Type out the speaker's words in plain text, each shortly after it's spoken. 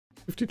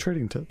50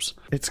 trading tips.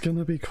 It's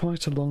gonna be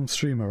quite a long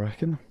stream, I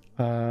reckon.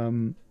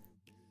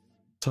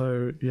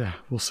 So yeah,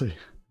 we'll see.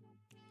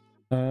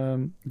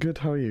 Good,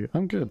 how are you?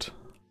 I'm good.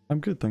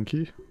 I'm good, thank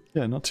you.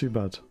 Yeah, not too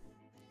bad.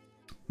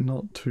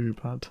 Not too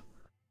bad.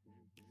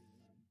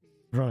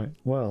 Right,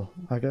 well,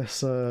 I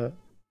guess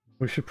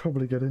we should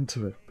probably get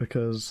into it,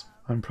 because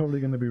I'm probably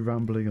going to be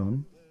rambling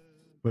on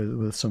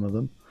with some of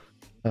them.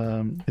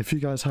 If you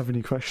guys have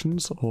any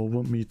questions or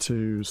want me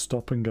to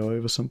stop and go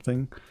over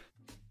something,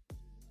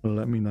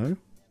 let me know.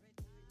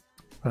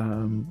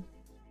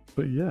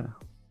 But yeah,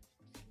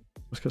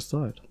 let's get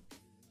started.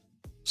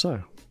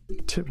 So,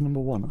 tip number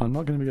 1. I'm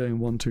not going to be going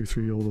 1, 2,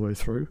 3 all the way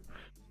through.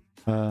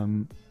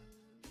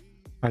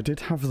 I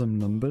did have them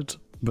numbered,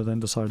 but then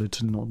decided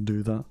to not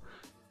do that.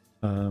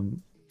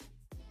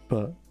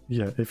 But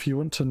yeah, if you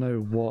want to know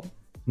what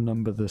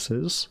number this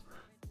is,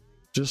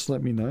 just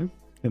let me know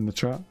in the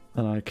chat,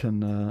 and I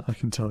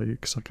can tell you,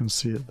 because I can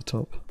see at the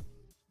top.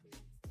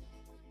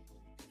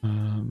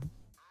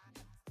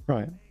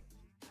 Right.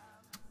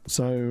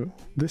 So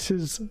this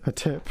is a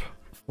tip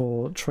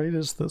for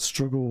traders that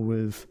struggle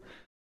with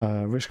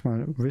risk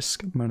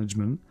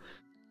management,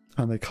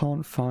 and they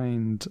can't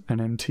find an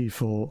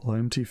MT4 or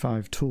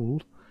MT5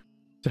 tool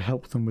to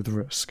help them with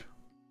risk,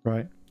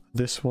 right?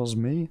 This was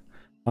me.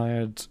 I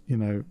had, you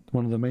know,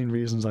 one of the main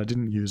reasons I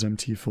didn't use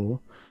MT4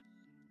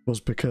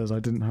 was because I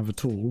didn't have a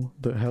tool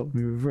that helped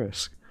me with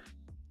risk.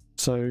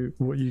 So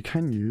what you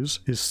can use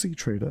is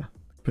CTrader,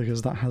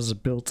 because that has a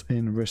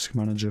built-in risk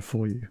manager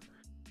for you.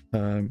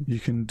 You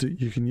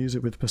can use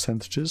it with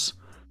percentages,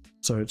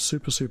 so it's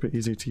super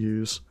easy to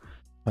use.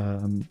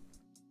 I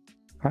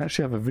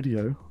actually have a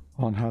video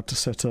on how to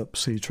set up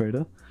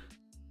CTrader,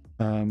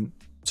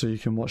 so you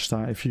can watch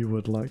that if you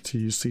would like to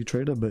use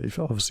CTrader, but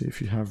obviously if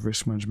you have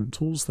risk management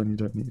tools, then you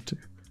don't need to.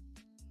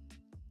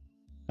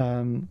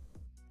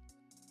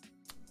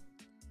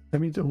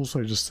 Let me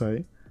also just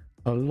say,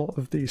 a lot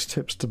of these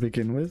tips to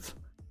begin with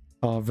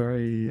are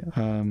very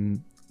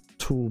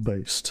tool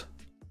based.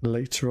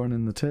 Later on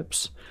in the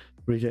tips,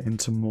 we get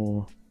into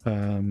more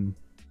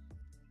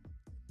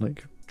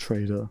like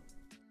trader,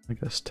 I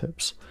guess,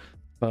 tips.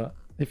 But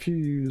if you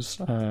use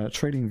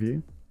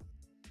TradingView,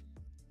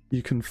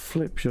 you can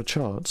flip your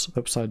charts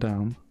upside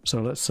down.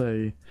 So let's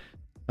say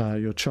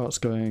your chart's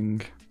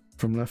going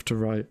from left to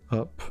right,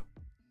 up,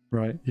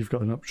 right, you've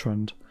got an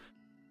uptrend.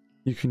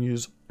 You can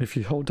use, if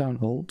you hold down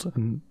Alt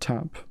and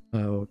tap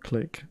or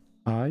click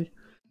I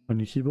on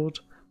your keyboard,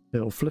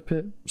 it'll flip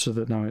it so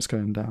that now it's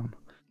going down.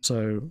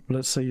 So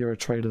let's say you're a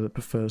trader that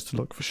prefers to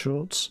look for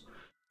shorts.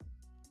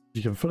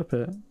 You can flip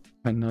it,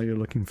 and now you're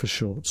looking for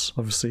shorts.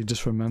 Obviously,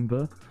 just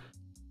remember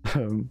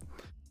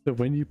that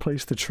when you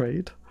place the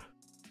trade,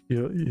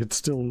 it's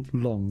still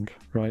long,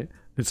 right?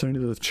 It's only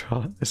the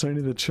chart. It's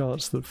only the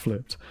charts that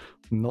flipped,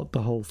 not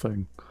the whole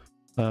thing.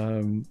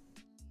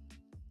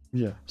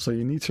 Yeah, so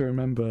you need to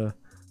remember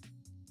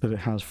that it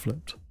has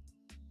flipped.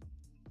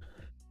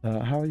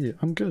 How are you?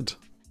 I'm good.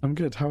 I'm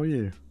good. How are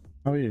you?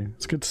 How are you?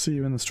 It's good to see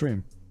you in the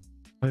stream.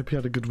 I hope you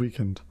had a good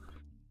weekend.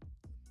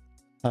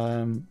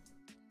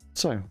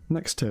 So,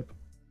 next tip.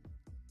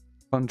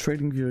 On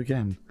TradingView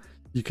again,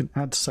 you can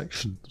add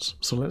sections.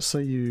 So let's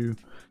say you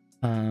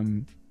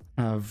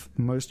have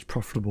most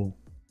profitable,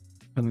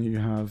 and then you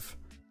have,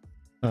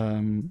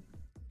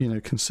 you know,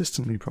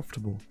 consistently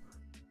profitable,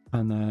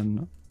 and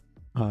then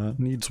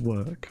needs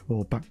work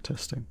or back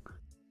testing.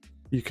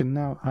 You can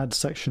now add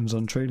sections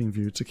on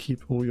TradingView to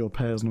keep all your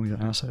pairs and all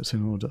your assets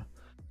in order.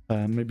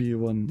 Maybe you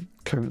want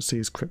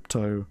currencies,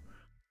 crypto,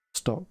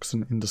 stocks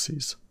and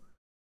indices.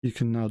 You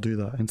can now do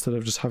that. Instead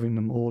of just having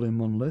them all in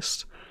one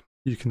list,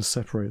 you can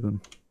separate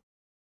them.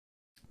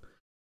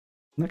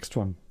 Next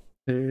one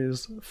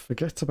is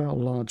forget about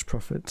large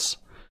profits.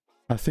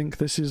 I think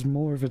this is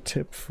more of a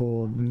tip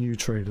for new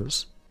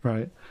traders,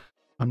 right?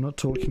 I'm not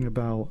talking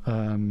about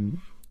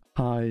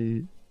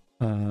high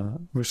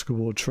risk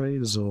reward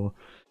trades or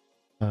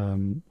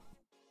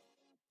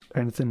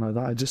anything like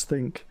that. I just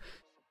think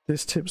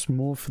this tip's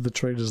more for the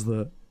traders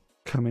that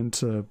come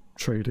into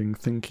trading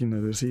thinking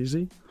that it's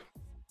easy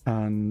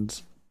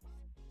and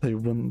they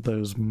want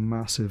those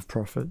massive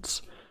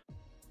profits,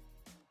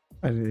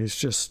 and it's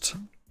just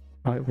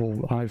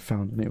I've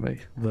found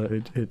anyway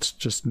that it's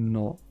just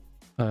not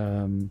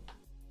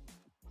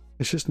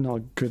it's just not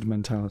a good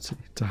mentality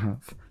to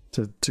have,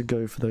 to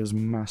go for those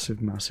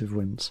massive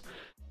wins,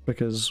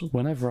 because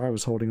whenever I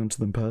was holding onto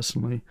them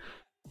personally,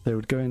 they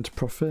would go into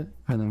profit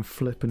and then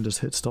flip and just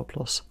hit stop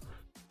loss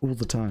all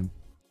the time.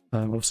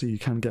 Obviously you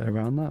can get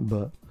around that,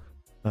 but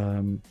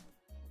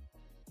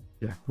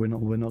yeah, we're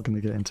not going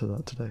to get into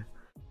that today.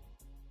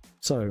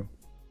 So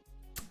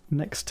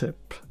next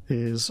tip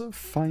is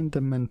find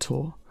a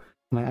mentor,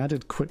 and I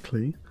added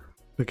quickly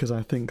because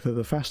I think that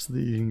the faster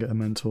that you can get a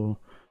mentor,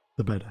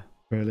 the better,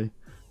 really.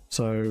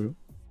 So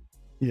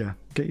yeah,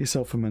 get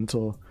yourself a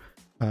mentor,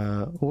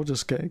 or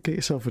just get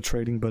yourself a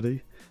trading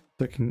buddy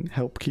that can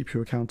help keep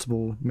you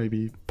accountable,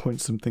 maybe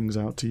point some things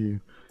out to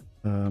you.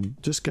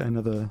 Just get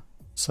another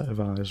set of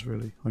eyes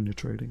really on your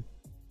trading.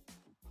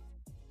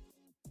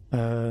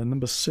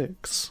 Number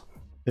 6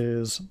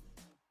 is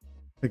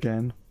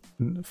again,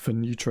 for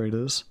new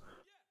traders,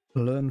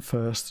 learn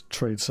first,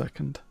 trade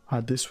second.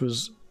 This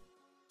was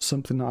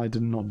something that I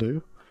did not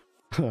do.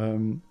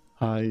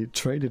 I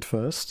traded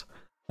first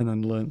and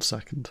then learned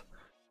second.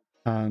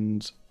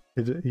 And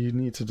you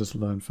need to just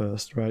learn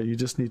first, right? You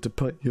just need to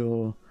put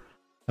your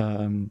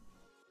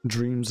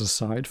dreams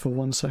aside for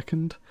 1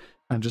 second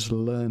and just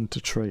learn to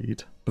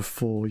trade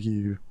before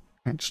you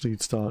actually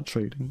start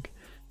trading.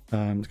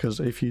 Because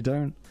if you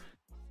don't,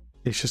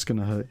 it's just going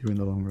to hurt you in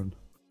the long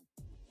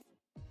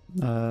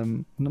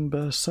run.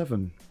 Number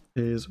 7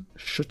 is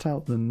shut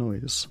out the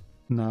noise.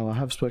 Now, I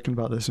have spoken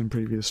about this in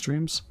previous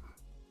streams,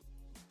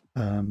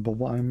 but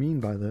what I mean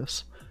by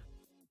this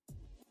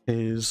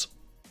is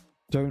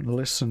don't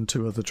listen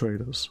to other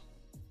traders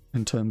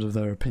in terms of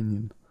their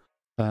opinion.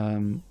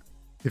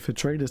 If a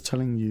trader is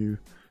telling you,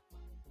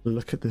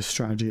 look at this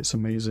strategy, it's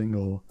amazing,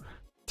 or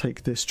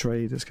take this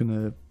trade, it's going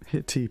to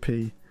hit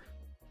TP,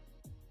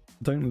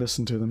 don't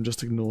listen to them,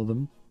 just ignore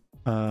them,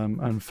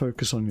 and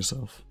focus on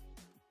yourself.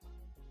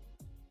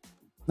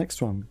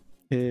 Next one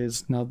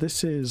is, now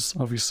this is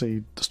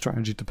obviously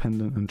strategy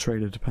dependent and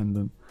trader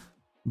dependent,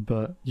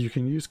 but you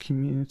can use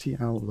community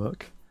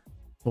outlook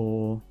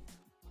or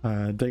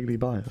daily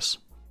bias.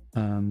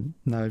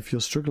 Now if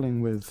you're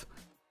struggling with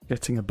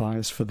getting a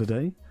bias for the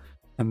day,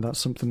 and that's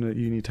something that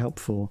you need help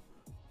for,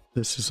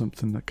 this is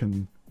something that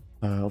can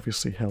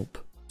obviously help.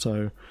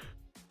 So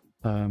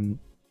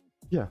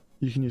yeah,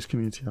 you can use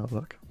community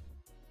outlook.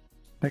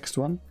 Next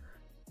one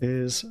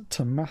is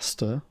to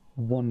master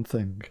one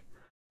thing.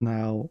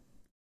 Now,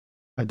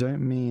 I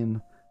don't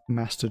mean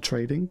master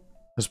trading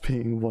as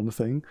being one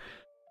thing.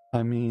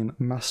 I mean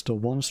master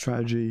one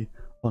strategy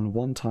on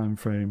one time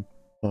frame.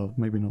 Well,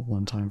 maybe not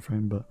one time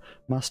frame, but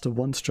master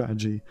one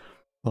strategy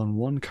on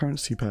one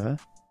currency pair,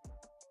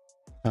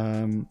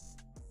 and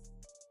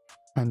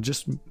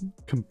just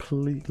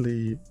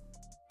completely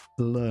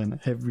learn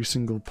every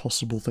single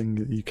possible thing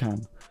that you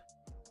can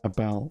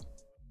about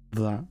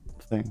that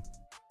thing.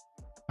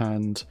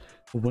 And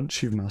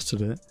once you've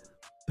mastered it,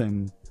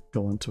 then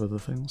go on to other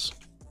things.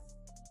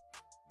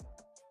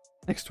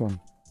 Next one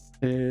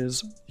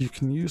is you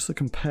can use the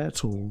compare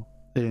tool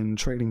in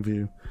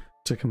TradingView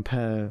to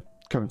compare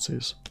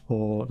currencies,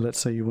 or let's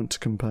say you want to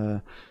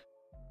compare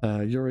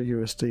Euro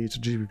USD to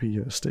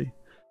GBP USD,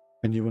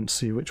 and you want to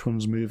see which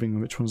one's moving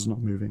and which one's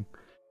not moving.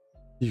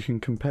 You can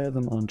compare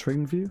them on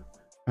TradingView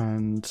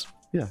and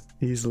yeah,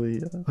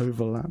 easily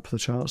overlap the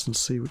charts and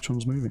see which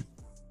one's moving.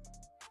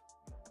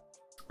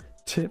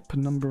 Tip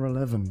number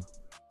 11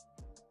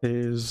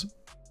 is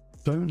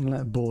don't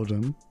let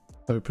boredom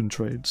open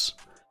trades.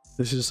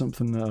 This is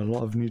something that a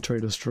lot of new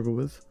traders struggle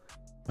with.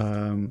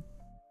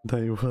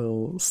 They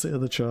will sit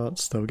at the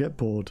charts, they'll get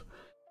bored,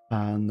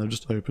 and they'll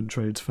just open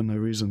trades for no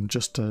reason,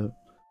 just to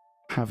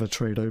have a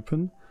trade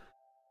open.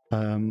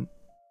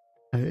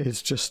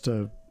 It's just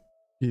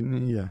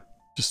yeah,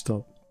 just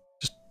stop.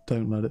 Just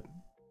don't let it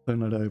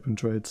open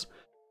trades,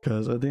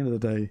 because at the end of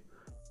the day,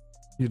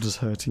 you're just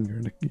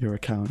hurting your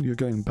account. You're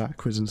going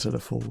backwards instead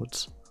of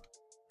forwards.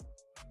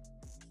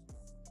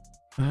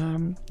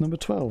 Number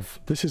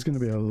 12. This is going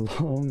to be a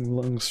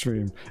long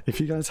stream. If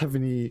you guys have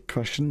any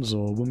questions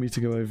or want me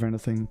to go over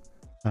anything,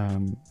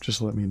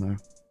 just let me know.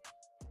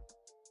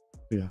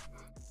 Yeah.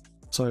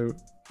 So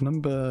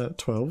number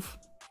 12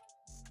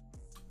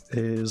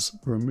 is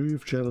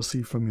remove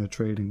jealousy from your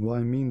trading. What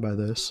I mean by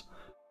this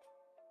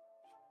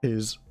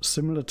is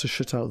similar to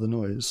shut out the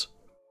noise.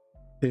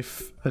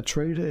 If a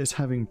trader is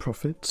having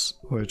profits,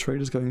 or a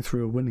trader is going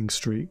through a winning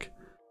streak,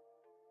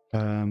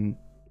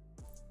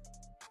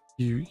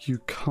 you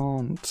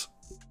can't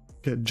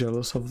get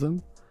jealous of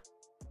them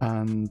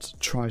and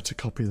try to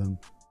copy them,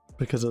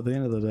 because at the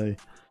end of the day,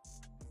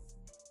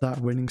 that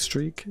winning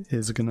streak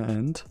is going to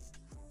end,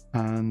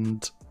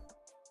 and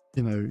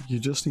you know, you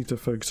just need to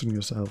focus on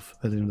yourself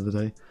at the end of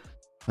the day.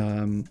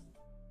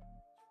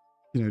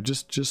 You know,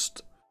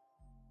 just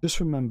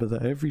remember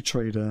that every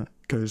trader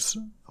goes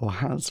or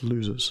has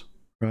losers,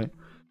 right?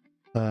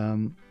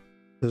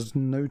 There's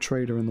no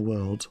trader in the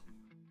world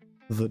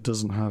that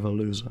doesn't have a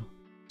loser.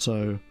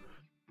 So,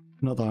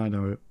 not that I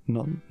know,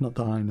 not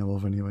that I know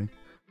of anyway.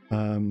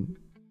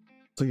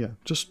 So yeah,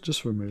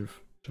 just remove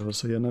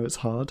jealousy. I know it's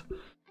hard,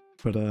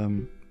 but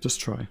just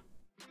try.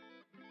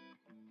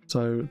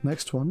 So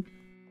next one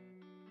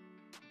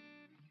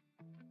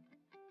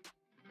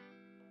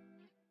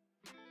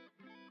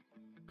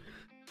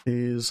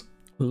is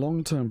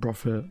long-term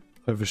profit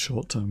over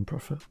short-term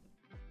profit.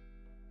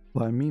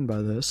 What I mean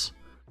by this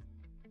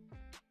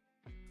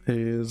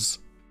is,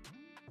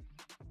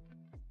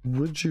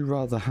 would you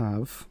rather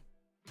have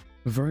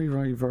a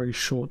very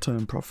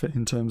short-term profit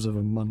in terms of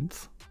a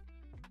month?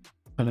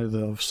 I know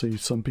that obviously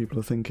some people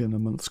are thinking a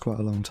month's quite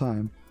a long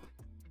time.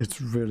 It's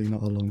really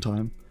not a long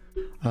time.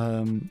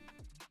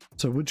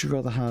 So would you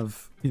rather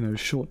have, you know,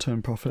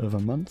 short-term profit of a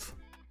month,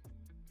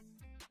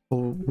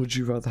 or would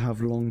you rather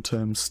have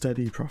long-term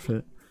steady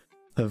profit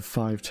of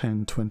 5,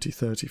 10, 20,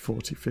 30,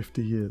 40,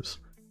 50 years?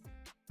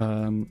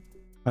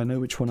 I know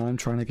which one I'm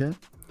trying to get,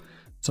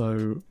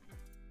 so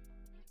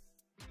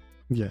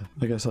yeah,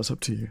 I guess that's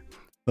up to you.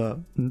 but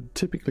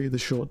typically the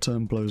short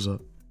term blows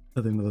up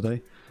at the end of the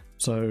day.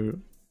 So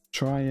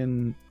try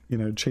and, you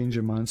know, change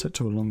your mindset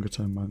to a longer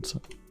term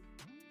mindset.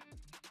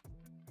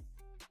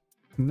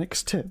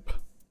 Next tip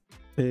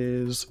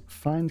is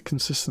find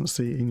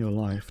consistency in your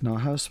life. Now, I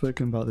have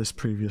spoken about this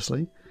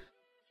previously.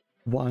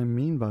 What I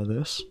mean by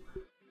this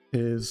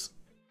is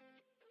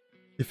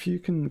if you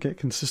can get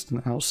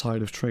consistent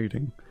outside of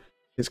trading,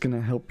 it's going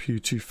to help you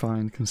to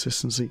find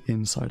consistency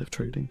inside of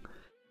trading.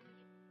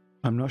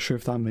 I'm not sure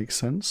if that makes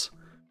sense,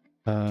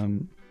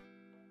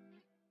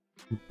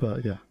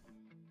 but yeah.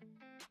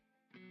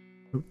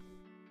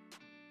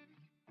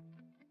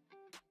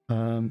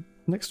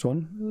 Next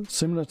one,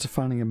 similar to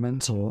finding a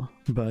mentor,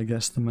 but I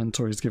guess the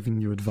mentor is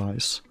giving you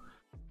advice.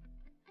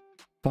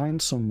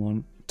 Find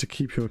someone to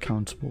keep you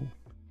accountable.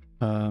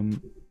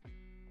 And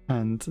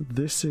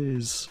this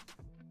is,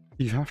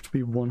 you have to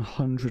be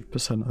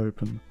 100%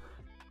 open.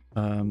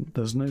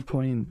 There's no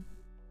point,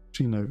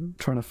 you know,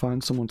 trying to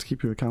find someone to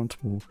keep you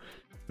accountable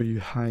where you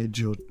hide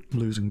your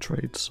losing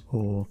trades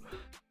or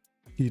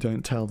you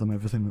don't tell them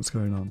everything that's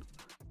going on.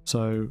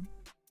 So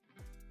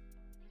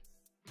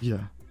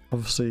yeah,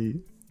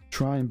 obviously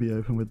try and be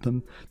open with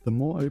them. The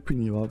more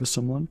open you are with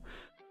someone,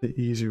 the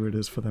easier it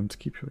is for them to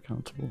keep you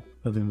accountable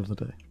at the end of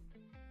the day.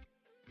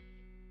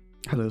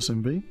 Hello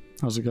Simbi,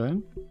 how's it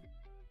going?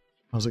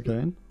 How's it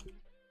going?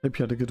 Hope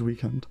you had a good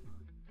weekend.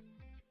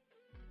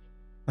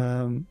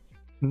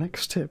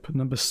 Next tip,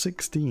 number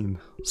 16.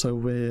 So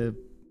we're,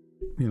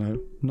 you know,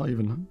 not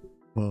even,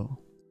 well,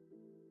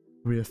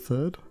 we're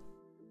third?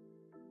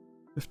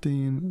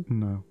 15?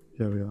 No,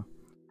 yeah we are.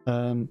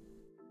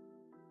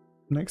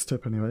 Next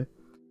tip anyway,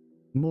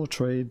 more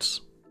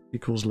trades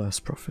equals less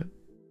profit.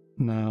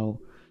 Now,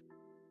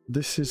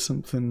 this is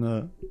something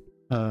that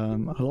a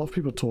lot of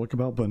people talk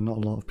about, but not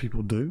a lot of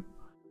people do.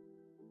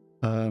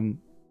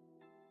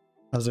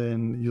 As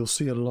in, you'll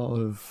see a lot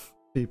of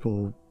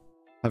people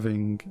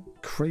having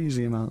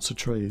crazy amounts of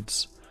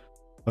trades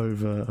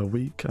over a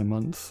week, a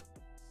month,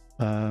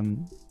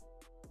 and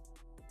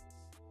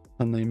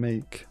they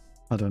make,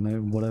 I don't know,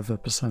 whatever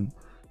percent.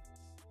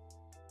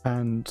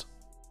 And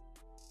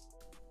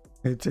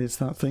it's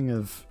that thing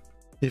of,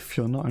 if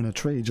you're not in a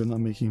trade, you're not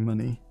making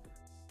money.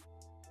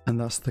 And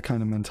that's the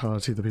kind of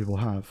mentality that people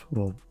have.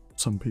 Well,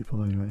 some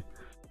people anyway.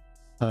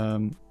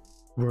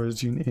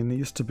 Whereas it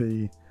needs to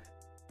be,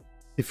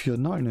 if you're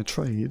not in a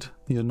trade,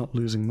 you're not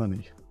losing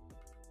money.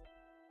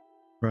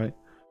 Right?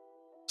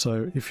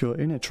 So if you're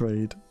in a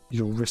trade,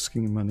 you're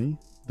risking money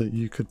that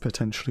you could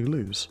potentially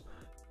lose.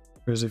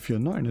 Whereas if you're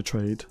not in a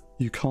trade,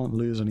 you can't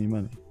lose any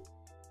money.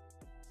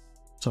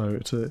 So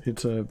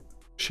it's a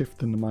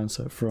shift in the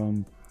mindset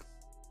from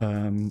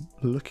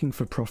looking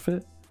for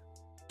profit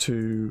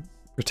to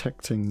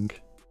protecting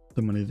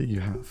the money that you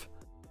have.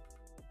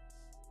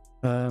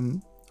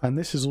 And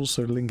this is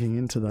also linking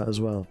into that as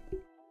well.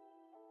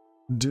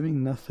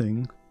 Doing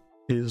nothing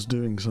is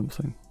doing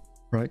something,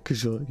 right?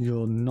 Because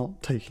you're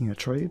not taking a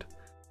trade,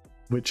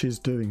 which is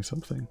doing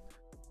something.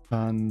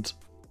 And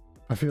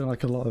I feel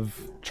like a lot of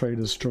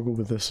traders struggle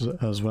with this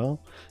as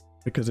well,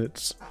 because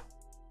it's,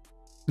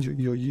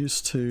 you're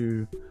used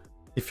to,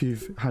 if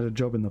you've had a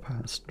job in the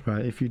past,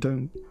 right? If you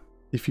don't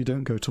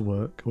go to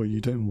work, or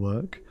you don't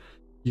work,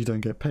 you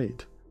don't get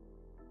paid.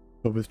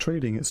 But with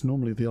trading, it's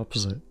normally the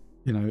opposite.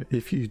 You know,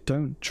 if you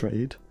don't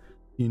trade,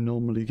 you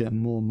normally get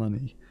more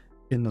money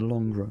in the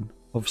long run.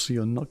 Obviously,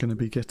 you're not going to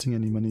be getting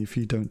any money if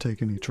you don't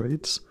take any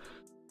trades.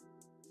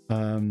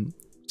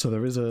 So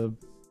there is a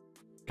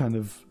kind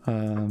of,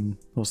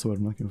 what's the word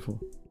I'm looking for?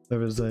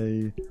 There is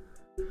a,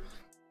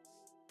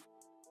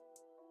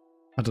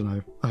 I don't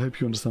know, I hope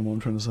you understand what I'm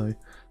trying to say.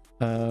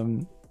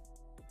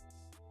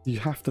 You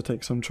have to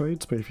take some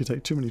trades, but if you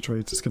take too many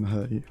trades, it's going to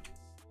hurt you.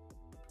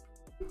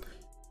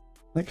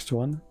 Next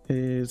one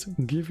is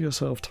give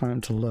yourself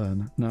time to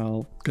learn.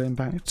 Now, going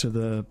back to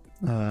the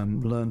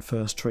learn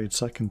first, trade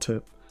second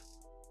tip,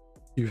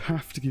 you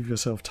have to give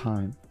yourself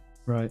time,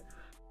 right?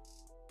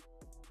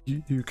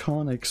 You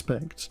can't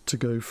expect to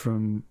go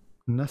from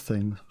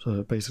nothing,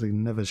 so basically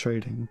never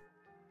trading,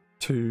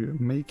 to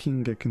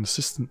making a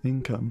consistent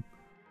income,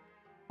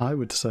 I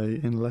would say,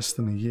 in less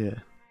than a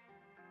year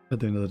at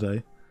the end of the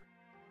day.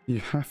 You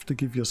have to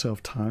give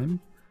yourself time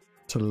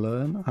to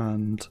learn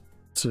and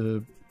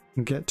to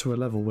get to a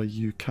level where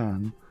you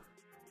can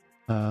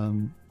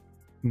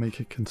make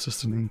a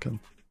consistent income.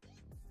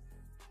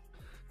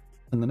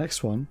 And the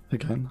next one,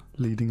 again,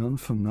 leading on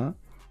from that,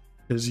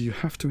 is you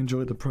have to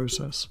enjoy the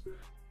process.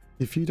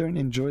 If you don't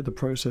enjoy the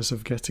process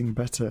of getting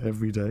better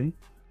every day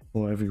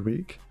or every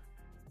week,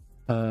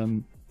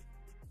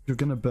 you're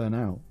going to burn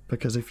out.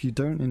 Because if you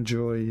don't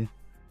enjoy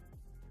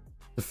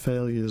the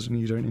failures and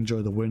you don't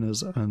enjoy the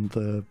winners and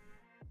the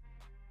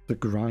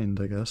grind,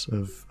 I guess,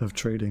 of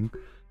trading,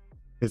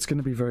 it's going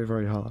to be very,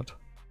 very hard,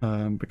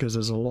 because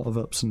there's a lot of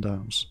ups and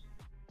downs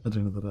at the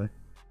end of the day.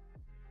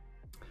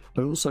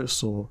 I also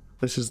saw,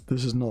 this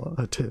is not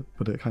a tip,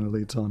 but it kind of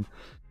leads on.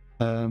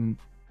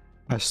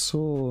 I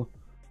saw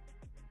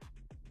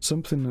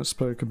something that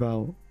spoke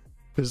about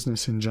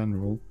business in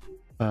general,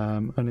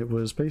 and it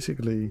was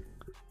basically,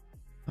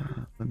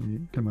 let me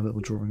get my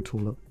little drawing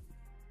tool up.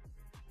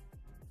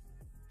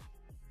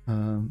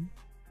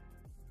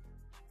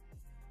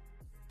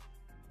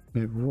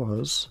 It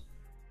was,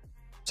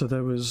 so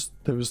there was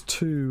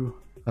two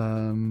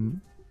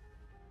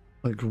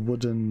like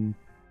wooden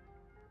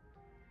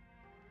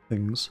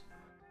things.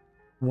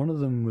 One of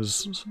them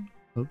was,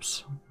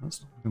 oops,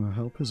 that's not gonna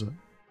help, is it?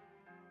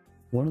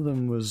 One of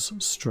them was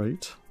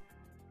straight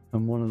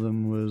and one of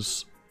them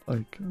was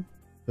like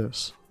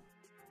this,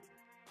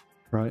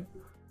 right?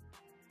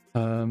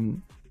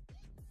 And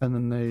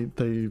then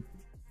they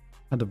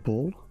had a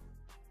ball,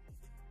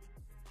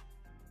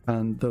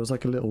 and there was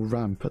like a little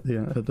ramp at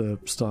the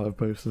start of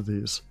both of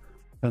these,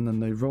 and then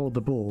they rolled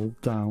the ball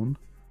down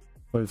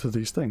both of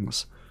these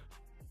things.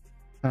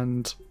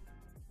 And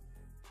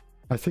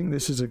I think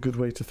this is a good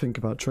way to think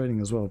about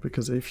trading as well,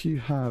 because if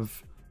you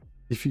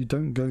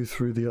don't go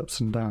through the ups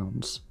and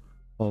downs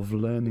of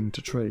learning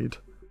to trade,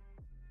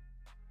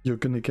 you're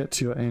going to get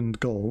to your end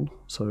goal.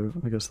 So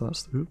I guess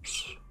that's the,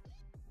 oops,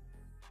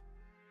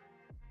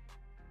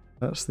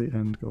 that's the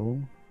end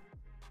goal,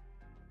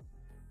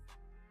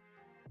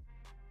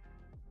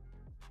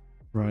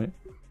 right?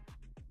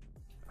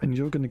 And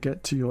you're going to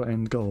get to your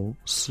end goal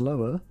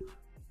slower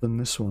than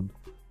this one,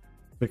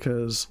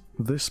 because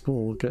this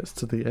ball gets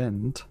to the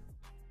end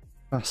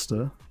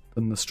faster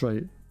than the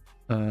straight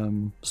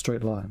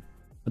line.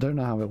 I don't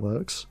know how it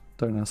works,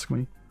 don't ask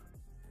me.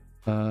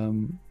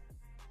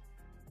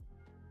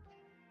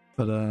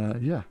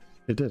 But yeah,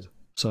 it did.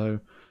 So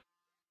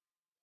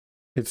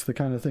it's the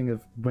kind of thing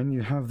of when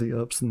you have the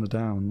ups and the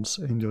downs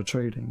in your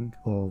trading,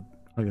 or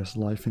I guess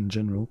life in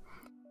general,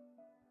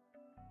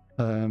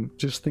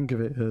 just think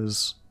of it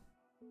as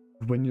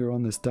when you're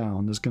on this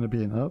down, there's going to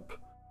be an up,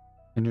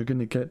 and you're going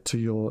to get to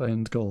your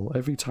end goal.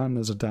 Every time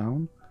there's a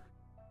down,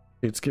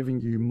 it's giving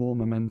you more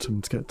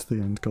momentum to get to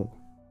the end goal.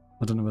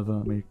 I don't know whether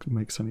that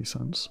makes any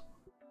sense.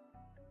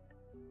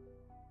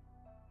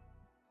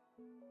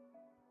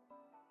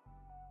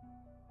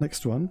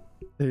 Next one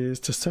is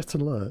to set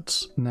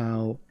alerts.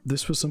 Now,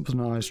 this was something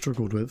I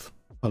struggled with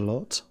a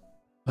lot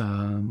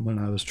when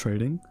I was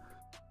trading.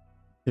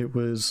 It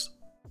was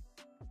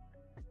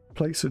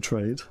place a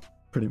trade,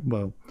 pretty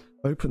well,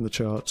 open the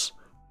charts,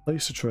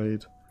 place a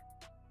trade,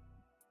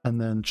 and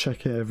then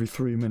check it every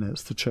 3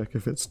 minutes to check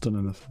if it's done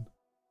anything.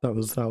 That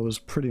was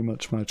pretty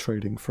much my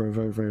trading for a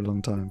very, very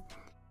long time.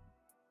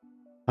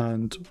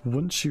 And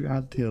once you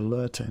add the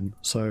alert in,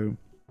 so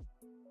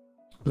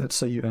let's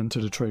say you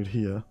entered a trade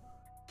here,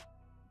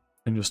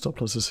 and your stop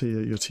loss is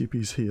here, your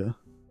TP's here,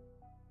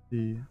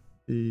 the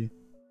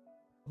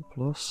stop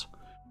loss.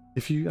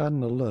 If you add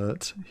an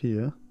alert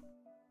here,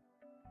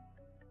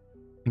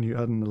 and you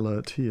add an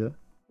alert here,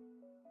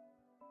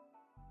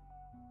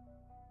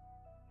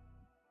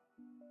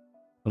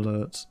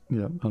 alert,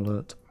 yeah,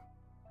 alert,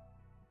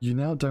 you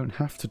now don't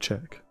have to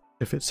check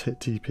if it's hit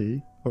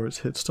TP or it's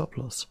hit stop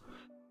loss,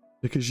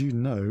 because you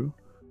know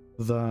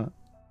that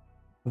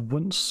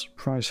once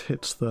price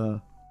hits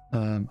the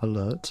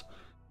alert,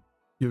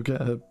 you'll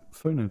get a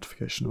phone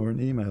notification or an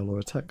email or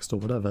a text or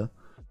whatever.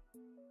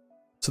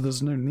 So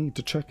there's no need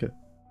to check it,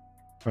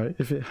 right?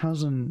 If it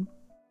hasn't,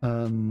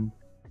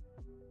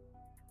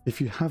 if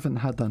you haven't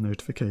had that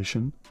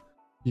notification,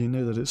 you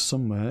know that it's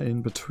somewhere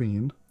in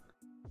between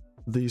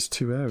these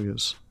two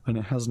areas and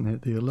it hasn't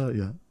hit the alert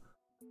yet.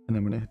 And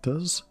then when it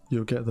does,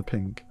 you'll get the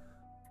ping.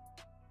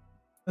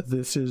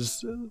 This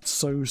is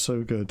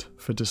so good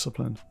for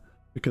discipline,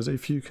 because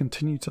if you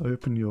continue to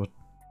open your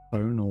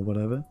phone or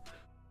whatever,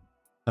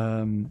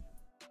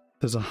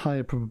 there's a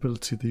higher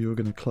probability that you're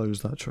going to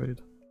close that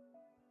trade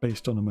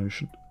based on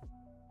emotion.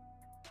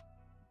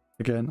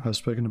 Again, I've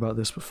spoken about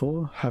this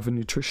before. Have a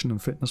nutrition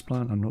and fitness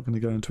plan. I'm not going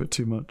to go into it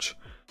too much.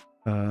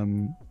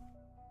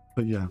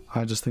 But yeah,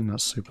 I just think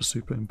that's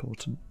super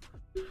important.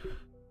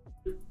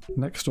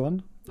 Next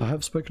one. I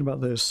have spoken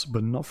about this,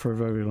 but not for a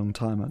very long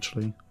time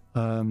actually.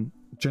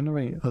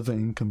 Generate other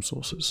income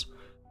sources.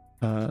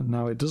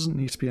 Now, it doesn't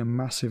need to be a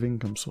massive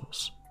income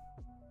source,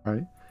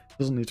 right? It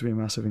doesn't need to be a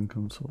massive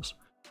income source.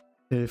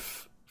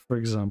 If, for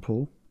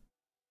example,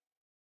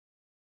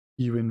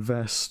 you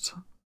invest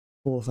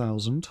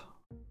 4,000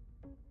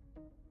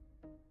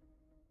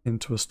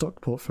 into a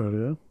stock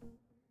portfolio.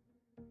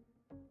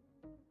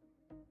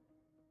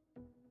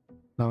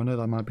 Now, I know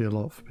that might be a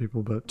lot for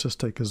people, but just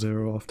take a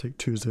zero off, take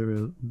two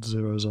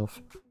zeros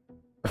off.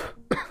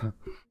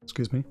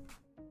 Excuse me.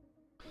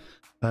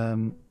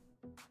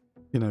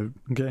 You know,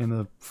 getting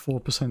a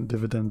 4%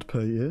 dividend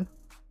per year,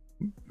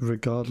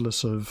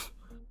 regardless of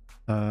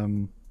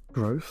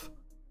growth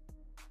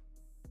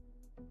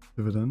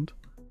dividend,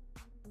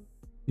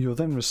 you're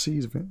then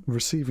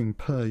receiving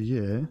per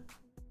year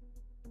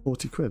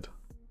 40 quid.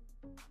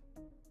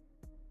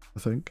 I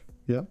think.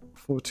 Yeah,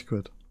 40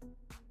 quid.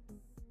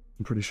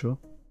 I'm pretty sure.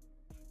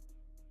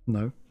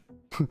 No.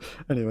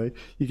 Anyway,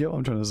 you get what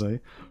I'm trying to say.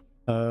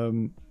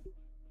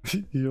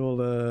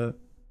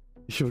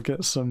 You'll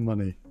get some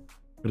money,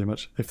 pretty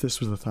much. If this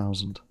was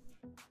 1,000.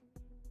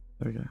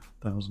 There we go,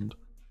 1,000.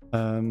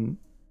 I'm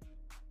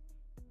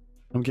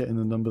getting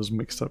the numbers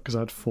mixed up because I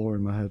had 4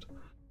 in my head.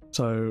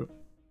 So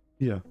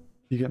yeah,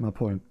 you get my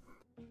point.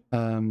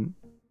 And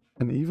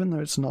even though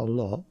it's not a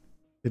lot,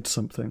 it's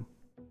something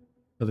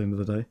at the end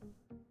of the day.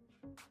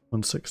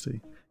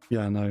 160.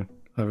 Yeah, no,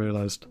 I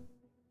realised.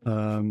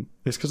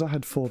 It's because I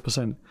had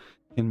 4%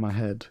 in my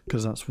head,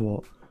 because that's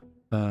what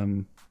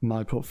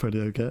my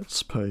portfolio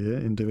gets per year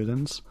in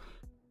dividends.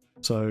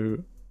 So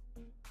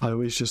I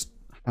always just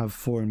have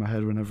 4 in my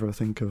head whenever I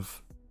think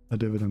of a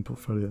dividend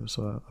portfolio.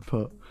 So I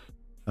put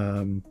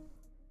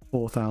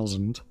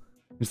 4,000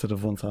 instead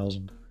of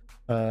 1,000.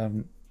 But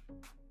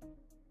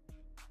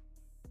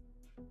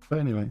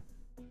anyway,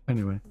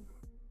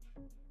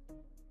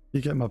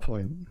 you get my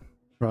point,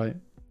 right?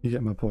 You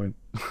get my point.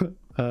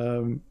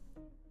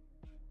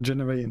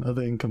 Generating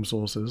other income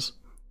sources,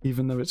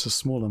 even though it's a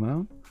small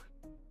amount,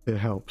 it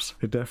helps.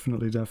 It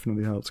definitely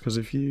helps, because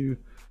if you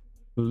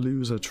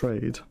lose a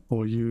trade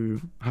or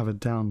you have a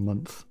down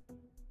month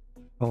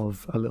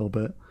of a little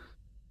bit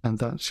and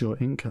that's your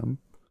income,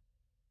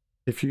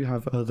 if you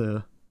have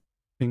other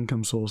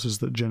income sources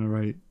that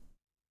generate,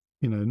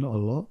 you know, not a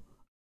lot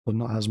or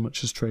not as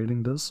much as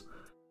trading does,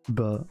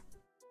 but,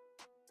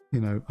 you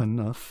know,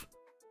 enough,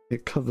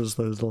 it covers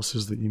those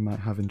losses that you might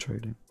have in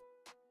trading.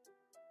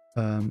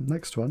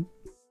 Next one,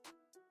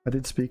 I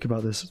did speak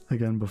about this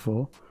again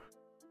before,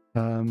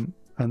 and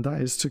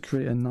that is to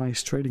create a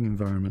nice trading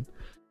environment.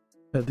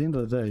 At the end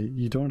of the day,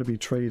 you don't want to be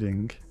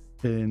trading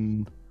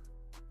in,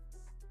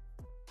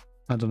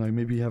 I don't know,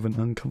 maybe you have an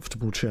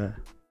uncomfortable chair,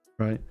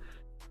 right?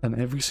 And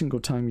every single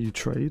time you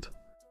trade,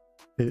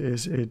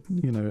 it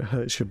you know, it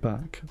hurts your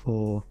back,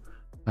 or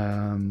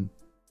I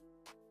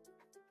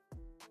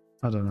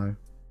don't know,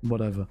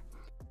 whatever.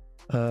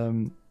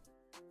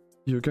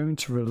 You're going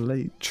to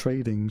relate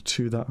trading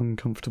to that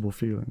uncomfortable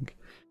feeling.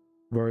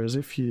 Whereas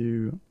if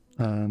you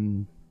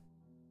well,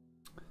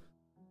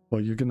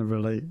 you're going to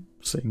relate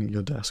sitting at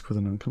your desk with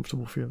an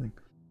uncomfortable feeling.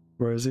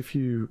 Whereas if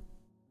you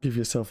give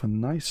yourself a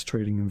nice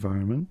trading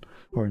environment,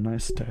 or a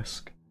nice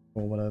desk,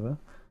 or whatever,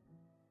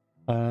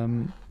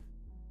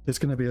 it's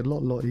going to be a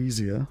lot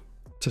easier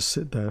to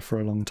sit there for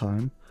a long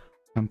time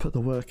and put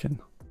the work in.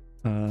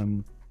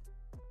 And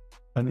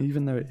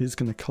even though it is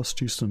going to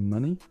cost you some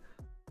money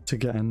to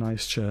get a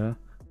nice chair,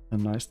 a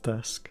nice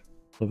desk,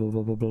 blah blah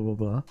blah blah blah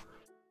blah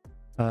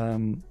blah,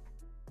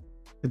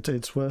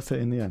 it's worth it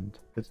in the end.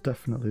 It's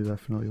definitely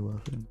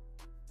worth it.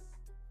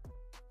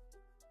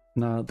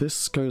 Now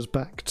this goes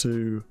back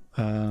to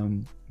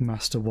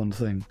master one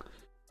thing,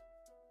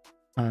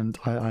 and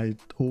I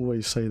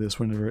always say this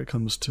whenever it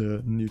comes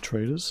to new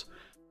traders: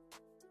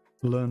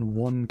 learn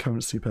one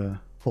currency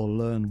pair, or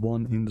learn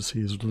one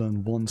indices,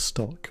 learn one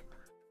stock.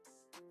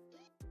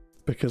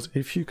 Because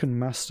if you can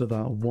master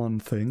that one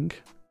thing,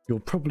 you're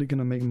probably going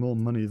to make more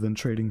money than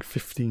trading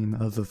 15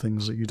 other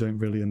things that you don't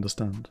really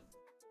understand.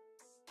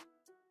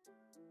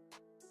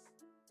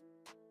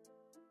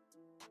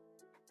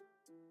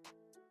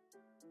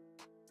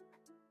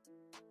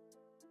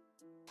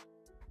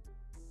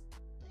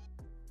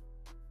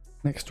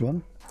 Next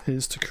one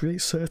is to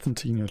create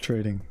certainty in your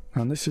trading,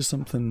 and this is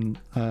something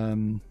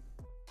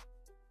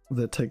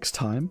that takes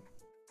time.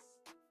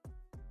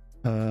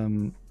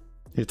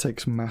 It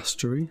takes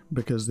mastery,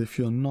 because if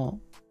you're not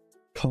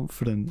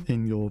confident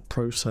in your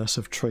process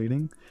of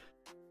trading,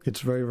 it's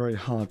very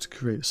hard to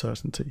create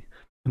certainty.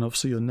 And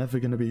obviously you're never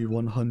going to be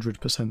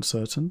 100%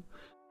 certain,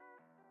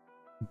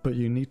 but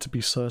you need to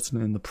be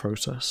certain in the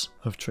process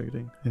of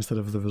trading instead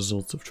of the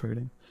results of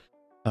trading.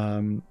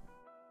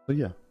 But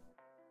yeah,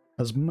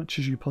 as much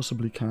as you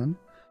possibly can,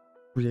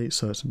 create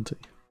certainty.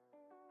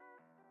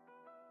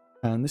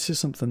 And this is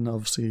something that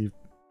obviously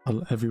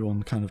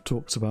everyone kind of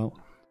talks about,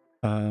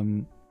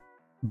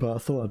 but I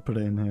thought I'd put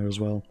it in here as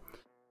well.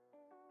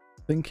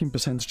 Think in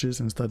percentages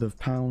instead of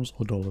pounds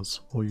or dollars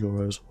or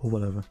euros or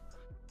whatever.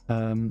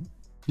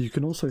 You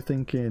can also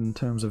think in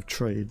terms of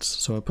trades.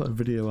 So I put a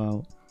video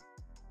out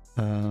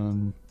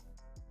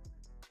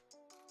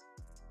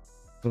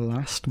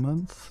last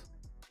month,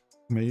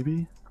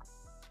 maybe?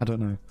 I don't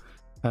know.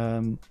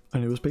 And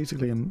it was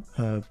basically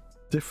a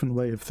different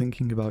way of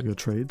thinking about your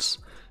trades.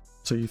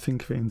 So you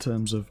think of it in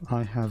terms of,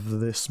 I have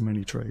this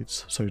many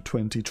trades, so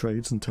 20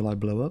 trades until I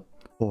blow up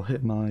or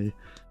hit my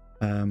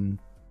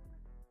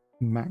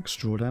max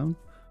drawdown.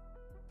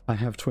 I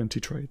have 20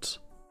 trades.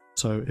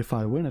 So if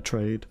I win a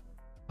trade,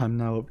 I'm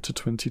now up to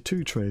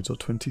 22 trades or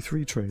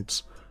 23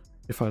 trades.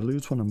 If I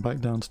lose one, I'm back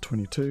down to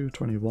 22,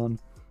 21.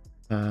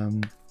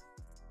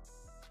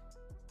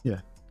 Yeah,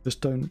 just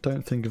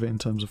don't think of it in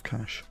terms of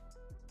cash.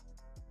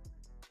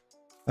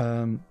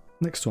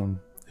 Next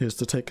one is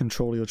to take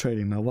control of your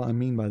trading. Now what I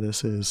mean by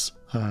this is,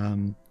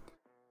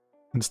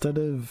 instead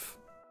of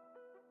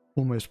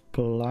almost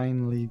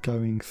blindly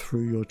going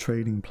through your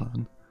trading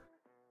plan,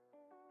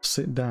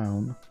 sit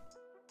down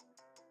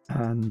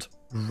and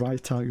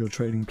write out your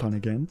trading plan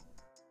again.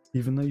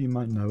 Even though you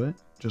might know it,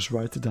 just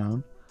write it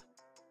down.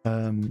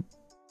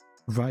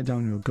 Write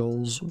down your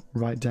goals,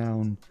 write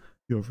down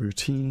your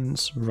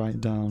routines, write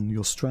down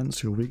your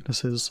strengths, your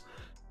weaknesses.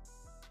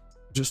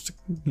 Just,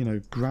 you know,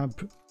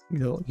 grab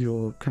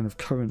your kind of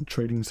current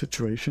trading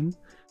situation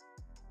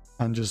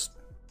and just,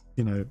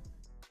 you know,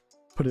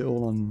 put it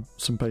all on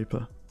some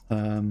paper,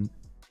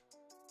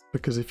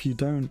 because if you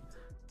don't,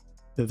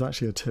 there's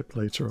actually a tip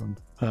later on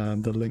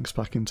that links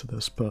back into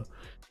this, but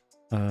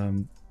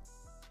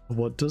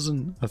what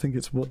doesn't, I think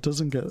it's what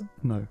doesn't get,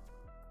 no,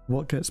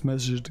 what gets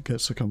measured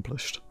gets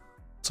accomplished,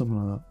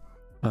 something like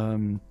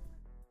that.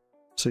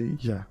 So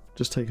yeah,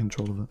 just take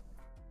control of it.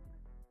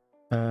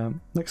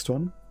 Next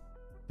one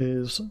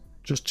is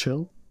just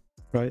chill,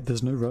 right?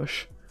 There's no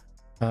rush.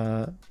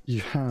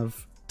 You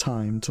have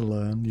time to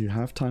learn, you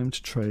have time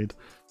to trade.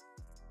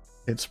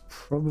 It's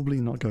probably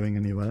not going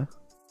anywhere,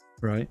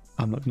 right?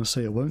 I'm not going to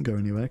say it won't go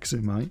anywhere, because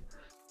it might,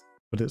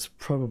 but it's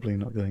probably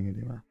not going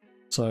anywhere.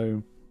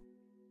 So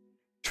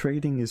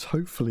trading is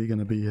hopefully going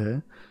to be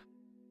here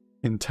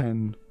in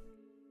 10,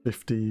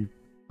 50,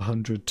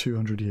 100,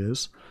 200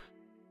 years.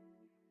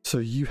 So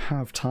you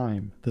have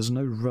time. There's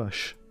no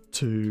rush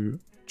to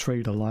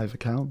trade a live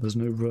account. There's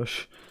no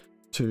rush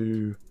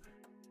to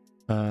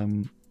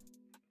kind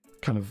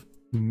of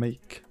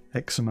make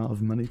X amount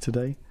of money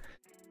today.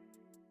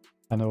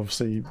 And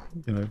obviously,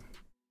 you know,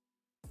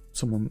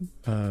 someone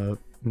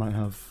might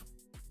have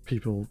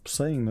people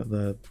saying that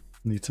they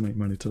need to make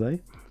money today,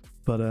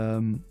 but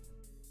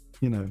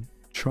you know,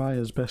 try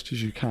as best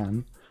as you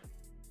can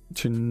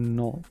to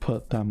not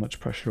put that much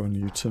pressure on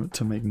you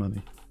to make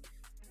money.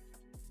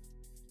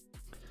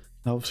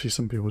 Now obviously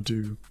some people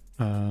do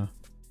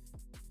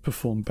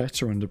perform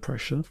better under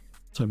pressure,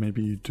 so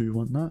maybe you do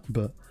want that,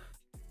 but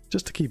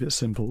just to keep it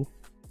simple,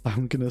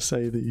 I'm gonna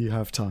say that you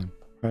have time,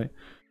 right?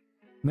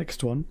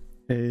 Next one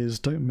is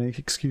don't make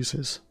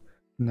excuses.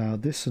 Now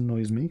this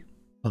annoys me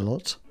a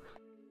lot.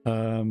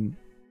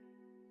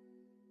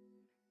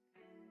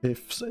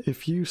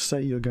 If you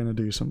say you're going to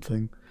do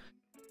something,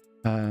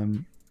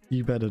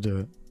 you better do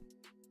it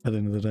at the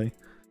end of the day.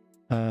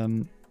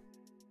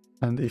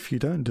 And if you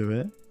don't do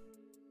it,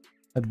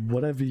 and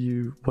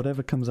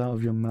whatever comes out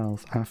of your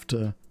mouth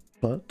after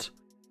 "but"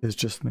 is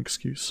just an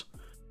excuse.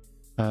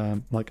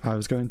 Like, I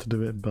was going to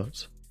do it,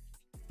 but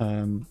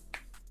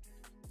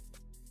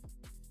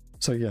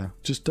so yeah,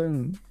 just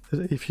don't.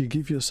 If you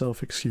give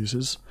yourself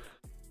excuses,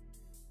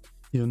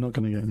 you're not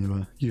going to get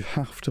anywhere. You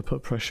have to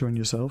put pressure on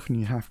yourself, and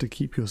you have to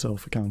keep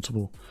yourself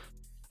accountable.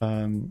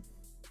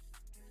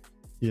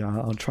 Yeah,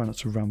 I'll try not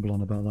to ramble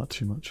on about that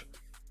too much.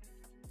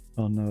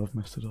 Oh no, I've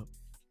messed it up.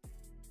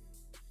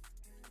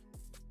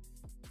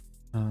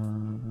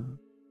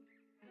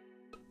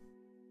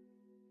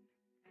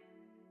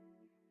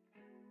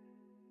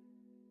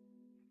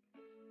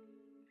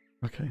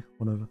 Okay,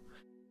 whatever.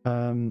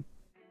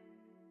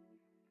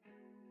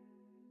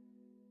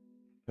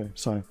 Okay,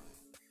 so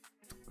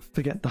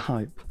forget the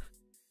hype.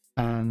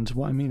 And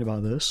what I mean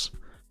about this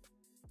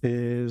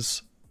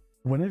is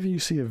whenever you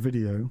see a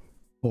video,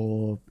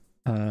 or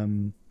I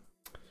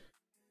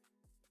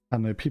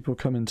know people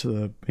come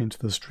into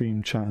the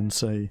stream chat and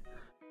say,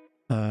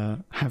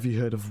 have you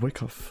heard of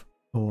Wyckoff,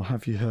 or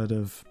have you heard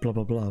of blah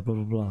blah blah blah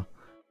blah blah.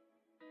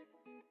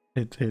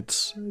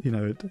 It's you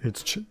know,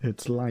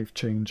 it's life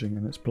changing,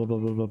 and it's blah blah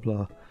blah blah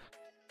blah.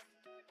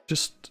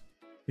 Just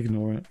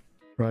ignore it,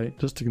 right?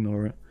 Just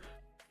ignore it.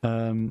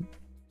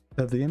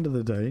 At the end of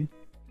the day,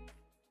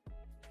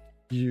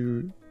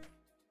 you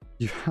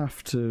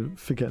have to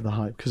forget the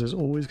hype, because there's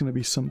always going to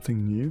be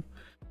something new.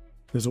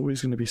 There's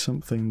always going to be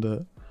something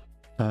that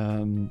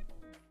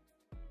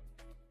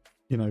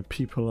you know,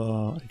 people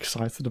are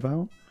excited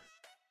about.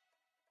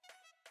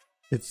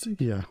 It's,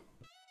 yeah,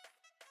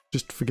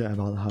 just forget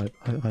about the hype.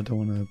 I don't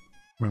want to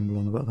ramble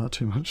on about that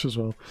too much as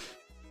well.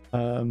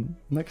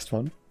 Next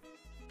one.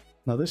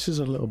 Now this is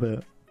a little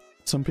bit,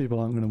 some people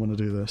aren't going to want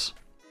to do this,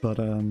 but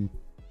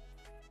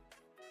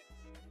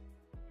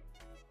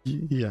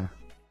yeah,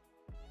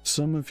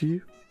 some of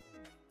you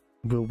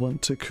will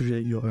want to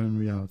create your own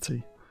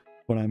reality.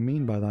 What I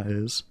mean by that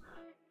is,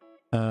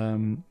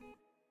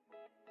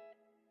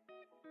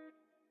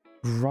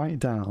 write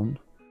down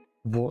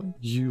what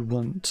you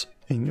want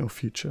in your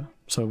future.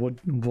 So what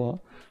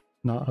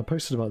now, I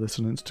posted about this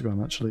on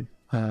Instagram actually,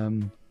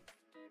 and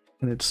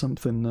it's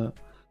something that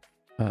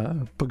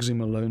Bugsy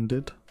Malone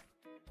did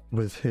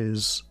with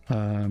his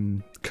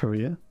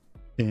career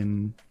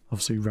in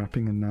obviously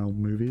rapping and now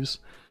movies.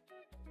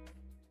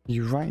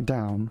 You write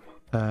down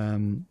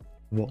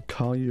what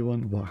car you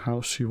want, what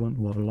house you want,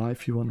 what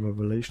life you want, what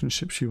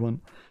relationships you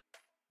want,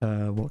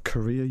 what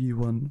career you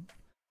want,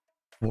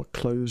 what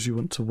clothes you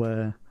want to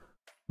wear,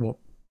 what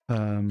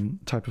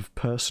type of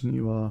person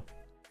you are,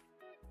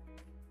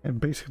 and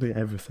basically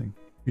everything.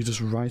 You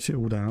just write it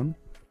all down.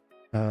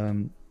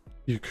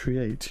 You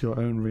create your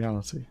own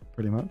reality,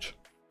 pretty much.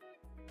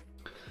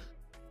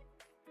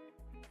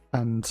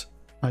 And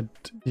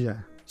yeah,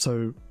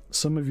 so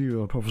some of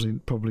you are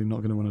probably not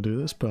going to want to do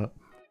this, but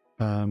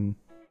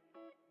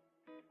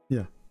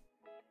yeah.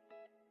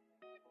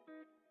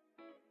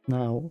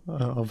 Now,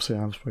 obviously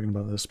I've spoken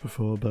about this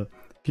before, but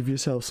give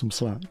yourself some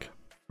slack,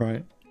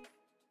 right?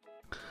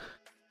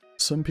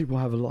 Some people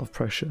have a lot of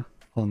pressure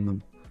on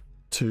them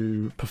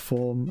to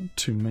perform,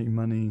 to make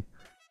money,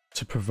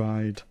 to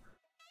provide,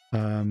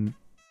 and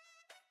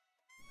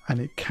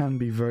it can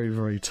be very,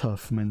 very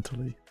tough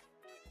mentally.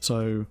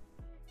 So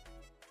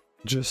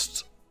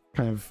just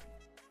kind of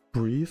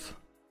breathe,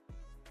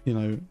 you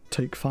know,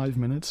 take 5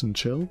 minutes and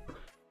chill,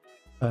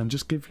 and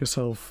just give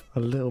yourself a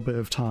little bit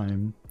of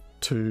time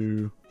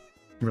to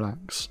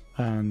relax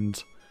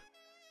and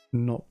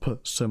not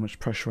put so much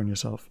pressure on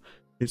yourself.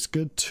 It's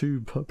good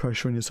to put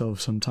pressure on yourself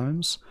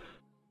sometimes,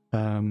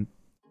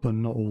 but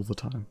not all the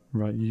time,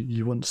 right?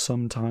 You want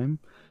some time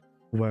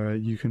where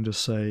you can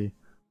just say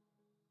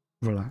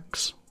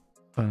relax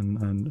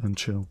and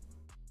chill.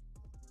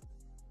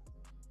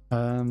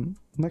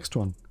 Next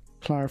one,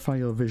 clarify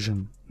your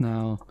vision.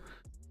 Now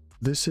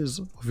this is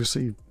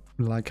obviously,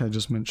 like I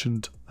just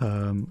mentioned,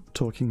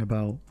 talking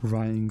about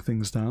writing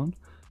things down,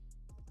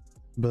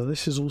 but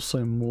this is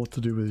also more to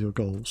do with your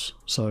goals.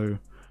 So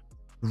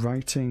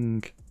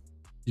writing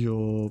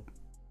your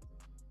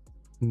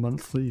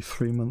monthly,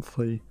 3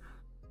 monthly,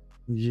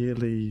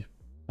 yearly,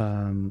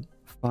 5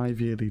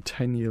 yearly,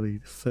 10 yearly,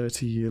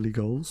 30 yearly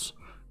goals.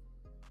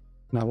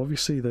 Now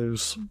obviously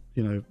those,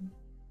 you know,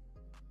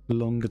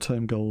 longer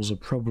term goals are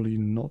probably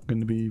not going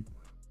to be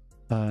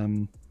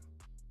the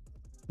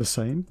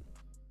same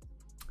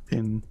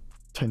in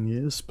 10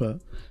 years, but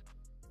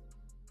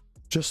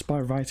just by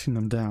writing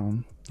them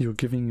down, you're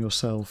giving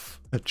yourself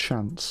a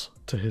chance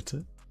to hit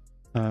it.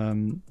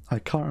 I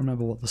can't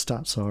remember what the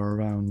stats are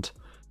around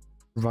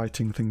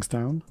writing things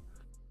down,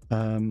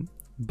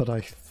 but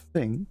I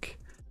think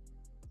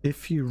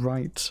if you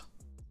write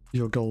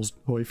your goals,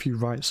 or if you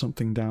write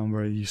something down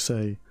where you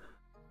say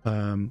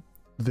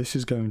this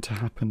is going to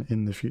happen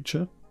in the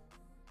future,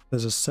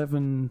 there's a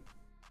 7,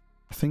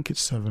 I think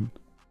it's 7,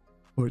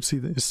 or it's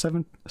either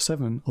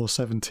 7 or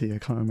 70, I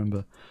can't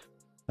remember,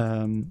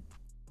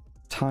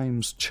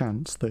 times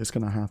chance that it's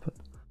going to happen.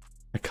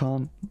 I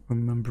can't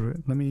remember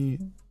it. Let me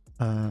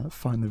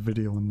find the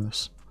video on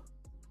this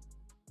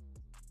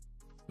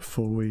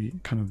before we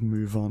kind of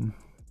move on,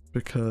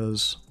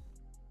 because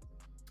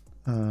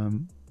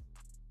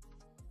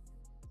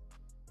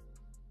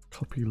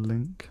copy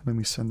link, let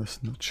me send this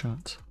in the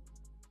chat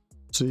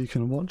so you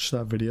can watch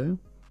that video.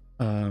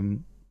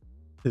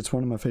 It's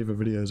one of my favorite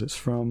videos. It's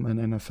from an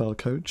NFL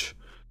coach,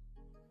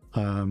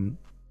 and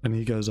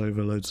he goes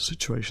over loads of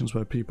situations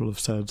where people have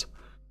said,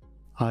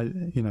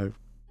 you know,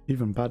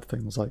 even bad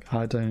things like,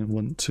 I don't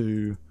want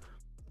to,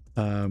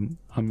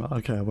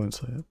 okay, I won't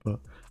say it, but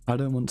I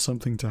don't want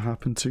something to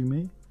happen to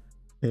me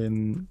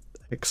in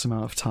X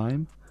amount of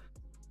time,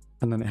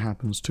 and then it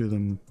happens to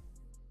them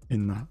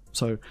in that.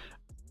 So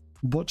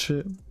watch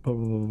it, blah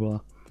blah blah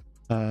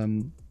blah.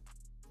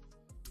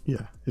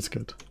 Yeah, it's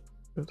good.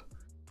 Good.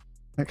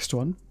 Next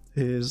one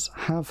is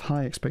have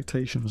high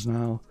expectations.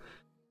 Now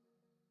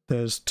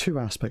there's 2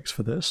 aspects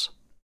for this.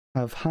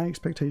 Have high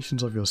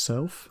expectations of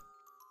yourself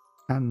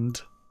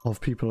and of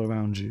people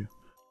around you.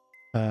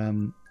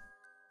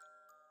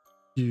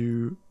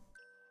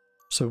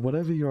 So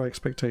whatever your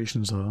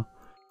expectations are,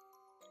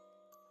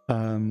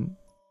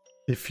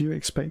 if you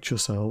expect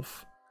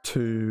yourself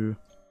to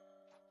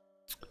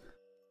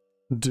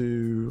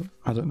do,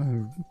 I don't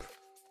know,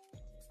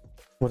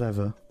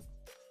 whatever,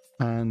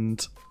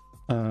 and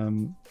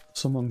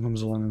someone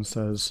comes along and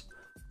says,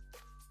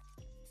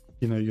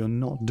 you know, you're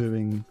not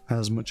doing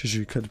as much as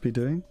you could be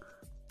doing,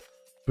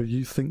 but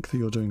you think that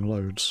you're doing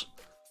loads.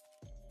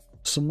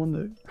 Someone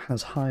that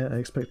has higher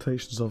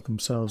expectations of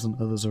themselves and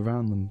others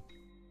around them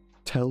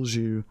tells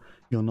you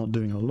you're not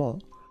doing a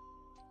lot,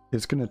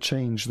 it's going to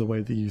change the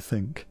way that you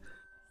think.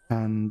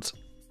 And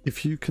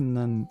if you can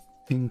then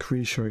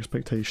increase your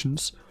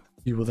expectations,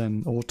 you will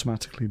then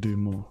automatically do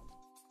more.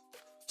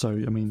 So,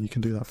 I mean, you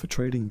can do that for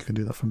trading, you can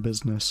do that from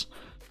business,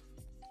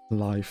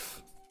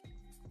 life,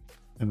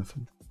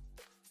 anything.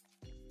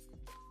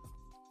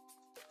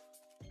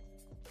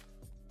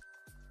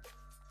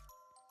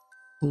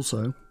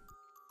 Also,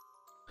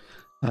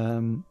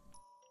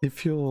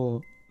 if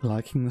you're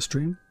liking the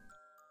stream,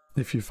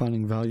 if you're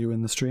finding value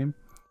in the stream,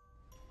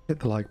 hit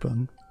the like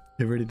button.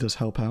 It really does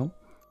help out.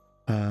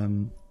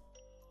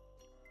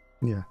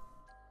 Yeah,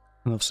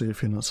 and obviously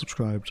if you're not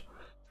subscribed,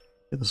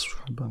 hit the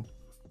subscribe button.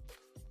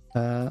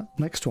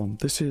 Next one,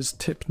 this is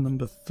tip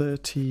number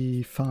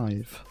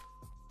 35.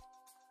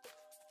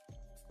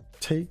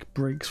 Take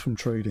breaks from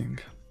trading.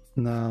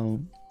 Now,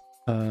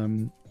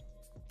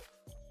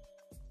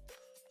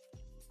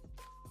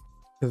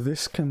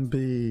 this can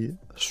be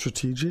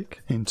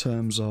strategic in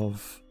terms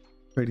of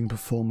trading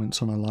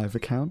performance on a live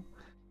account,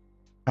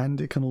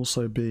 and it can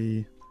also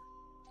be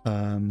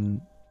kind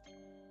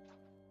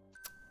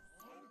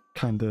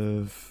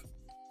of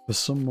for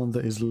someone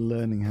that is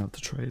learning how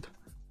to trade.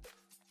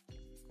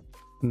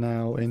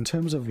 Now, in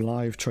terms of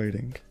live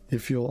trading,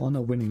 if you're on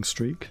a winning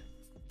streak,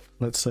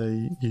 let's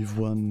say you've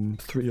won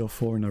 3 or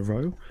 4 in a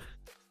row,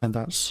 and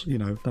that's, you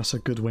know, that's a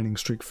good winning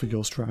streak for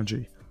your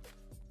strategy.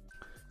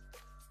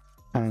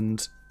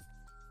 And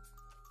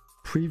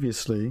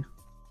previously,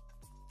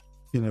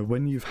 you know,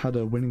 when you've had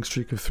a winning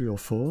streak of 3 or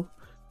 4,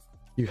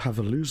 you have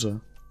a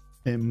loser,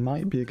 it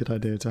might be a good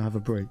idea to have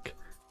a break,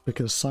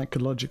 because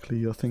psychologically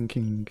you're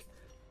thinking,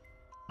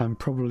 I'm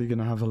probably going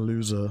to have a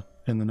loser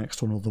in the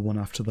next one or the one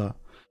after that.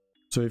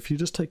 So if you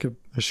just take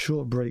a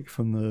short break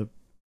from the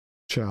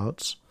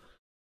charts,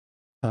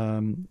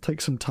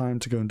 take some time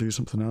to go and do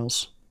something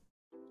else,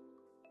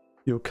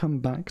 you'll come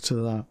back to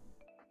that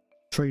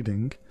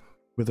trading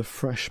with a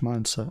fresh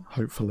mindset,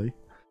 hopefully.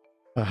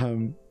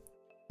 And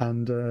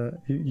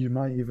you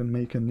might even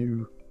make a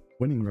new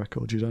winning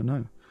record, you don't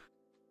know.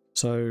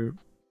 So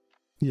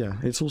yeah,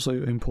 it's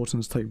also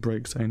important to take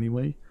breaks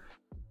anyway,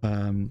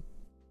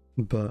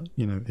 but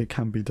you know, it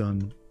can be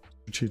done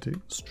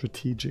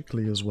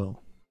strategically as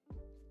well.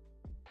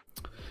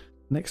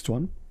 Next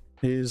one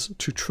is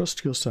to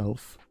trust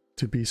yourself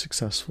to be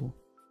successful.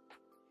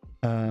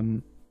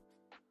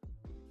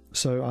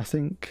 So I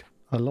think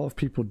a lot of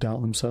people doubt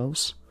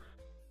themselves,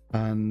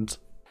 and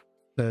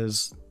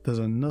there's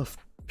enough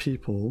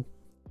people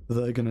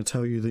that are going to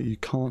tell you that you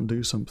can't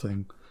do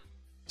something,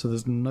 so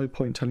there's no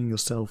point telling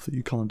yourself that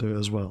you can't do it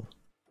as well,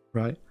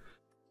 right?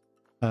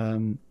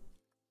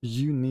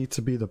 You need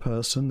to be the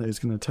person that is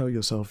going to tell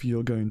yourself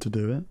you're going to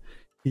do it,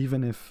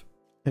 even if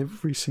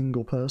every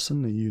single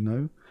person that you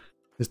know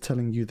is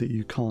telling you that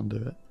you can't do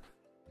it.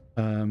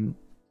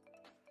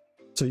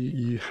 So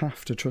you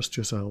have to trust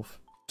yourself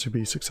to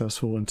be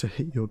successful and to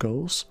hit your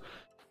goals,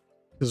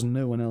 because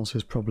no one else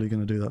is probably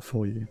going to do that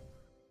for you.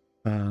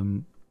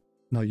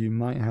 Now, you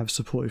might have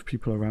supportive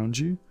people around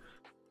you,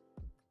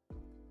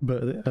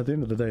 but at the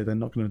end of the day, they're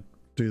not going to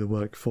do the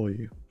work for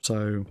you.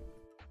 So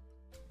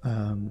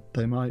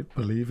they might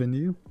believe in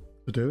you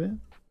to do it,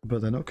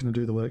 but they're not going to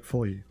do the work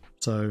for you.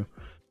 So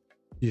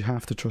you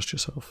have to trust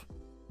yourself.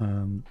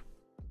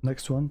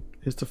 Next one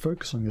is to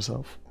focus on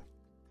yourself.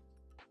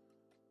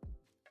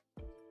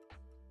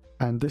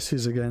 And this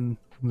is again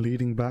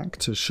leading back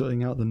to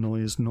shutting out the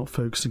noise, not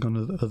focusing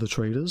on other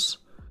traders.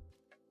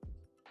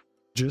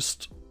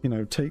 Just, you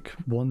know, take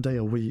one day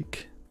a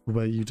week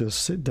where you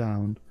just sit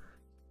down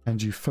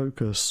and you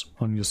focus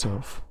on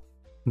yourself.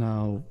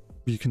 Now,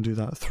 you can do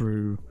that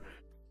through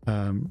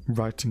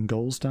writing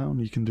goals down.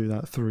 You can do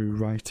that through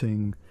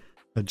writing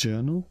a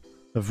journal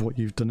of what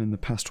you've done in the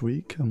past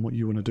week and what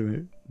you want to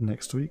do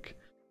next week.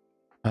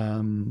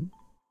 You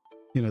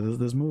know,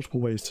 there's multiple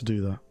ways to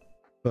do that,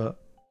 but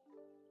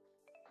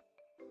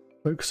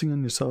focusing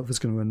on yourself is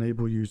going to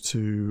enable you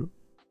to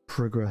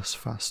progress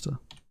faster.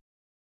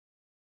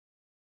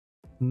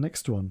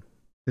 Next one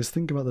is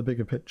think about the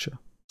bigger picture.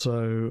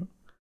 So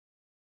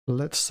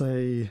let's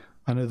say,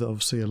 I know that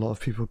obviously a lot of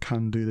people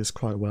can do this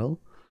quite well,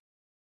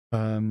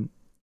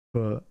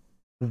 but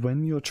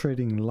when you're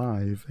trading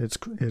live,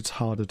 it's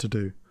harder to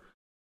do.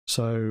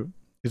 So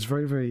it's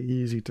very, very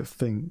easy to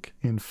think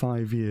in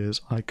 5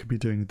 years I could be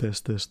doing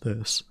this, this,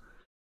 this.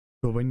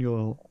 But when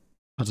you're,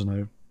 I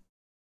don't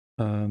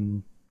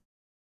know,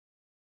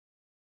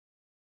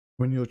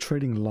 when you're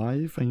trading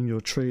live and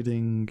you're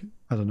trading,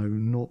 I don't know,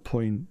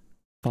 0.5,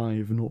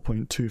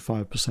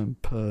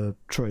 0.25% per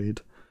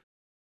trade,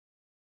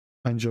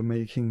 and you're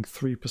making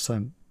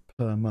 3%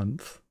 per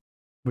month,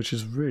 which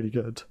is really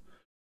good,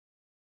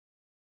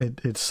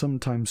 it's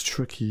sometimes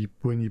tricky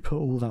when you put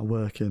all that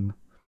work in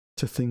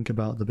to think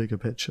about the bigger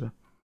picture.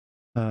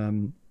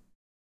 So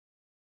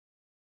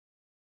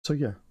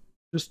yeah,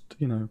 just,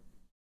 you know,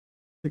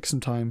 take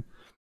some time,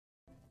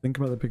 think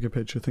about the bigger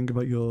picture, think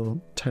about your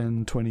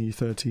 10, 20,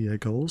 30-year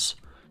goals,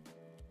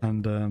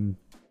 and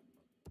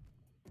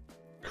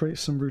create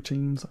some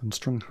routines and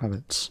strong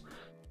habits.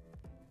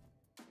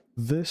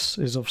 This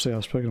is obviously,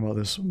 I've spoken about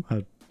this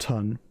a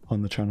ton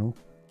on the channel,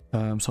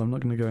 so I'm not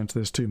going to go into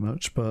this too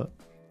much, but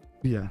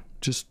yeah,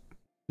 just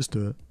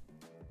do it.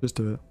 Just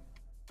do it.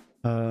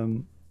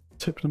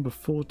 Tip number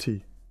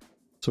 40.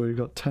 So we've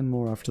got 10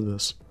 more after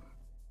this.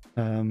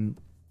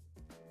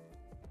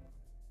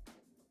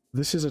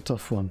 This is a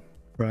tough one,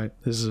 right?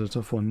 This is a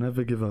tough one.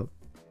 Never give up.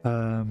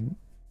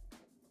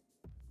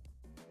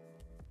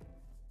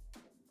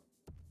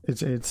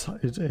 It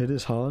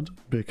is hard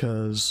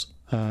because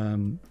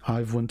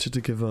I've wanted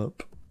to give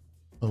up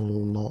a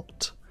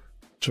lot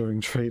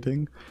during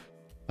trading,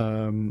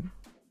 but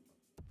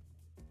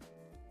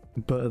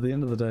at the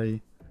end of the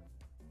day,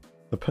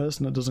 the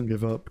person that doesn't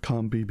give up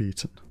can't be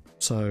beaten.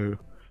 So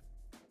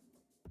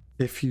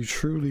if you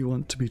truly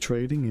want to be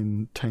trading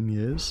in 10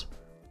 years,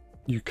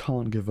 you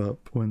can't give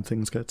up when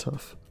things get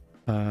tough.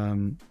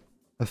 I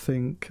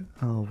think,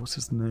 oh, what's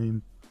his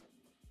name?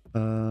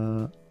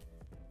 I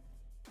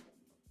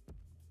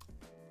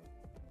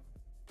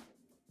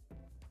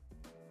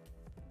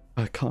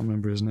can't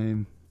remember his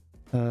name.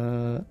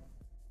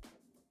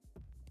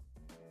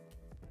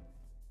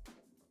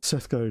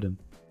 Seth Godin.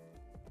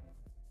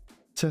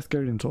 Seth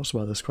Godin talks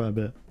about this quite a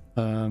bit.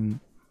 I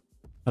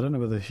don't know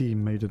whether he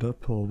made it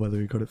up or whether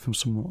he got it from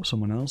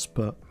someone else,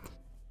 but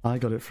I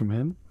got it from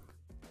him,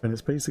 and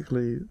it's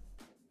basically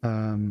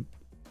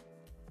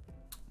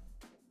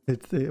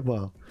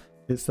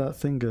it's that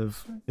thing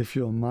of, if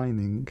you're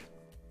mining,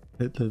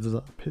 there's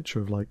that picture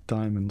of like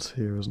diamonds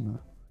here, isn't there?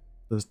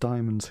 There's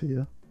diamonds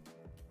here,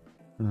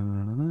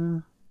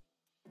 and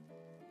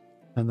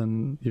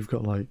then you've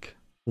got like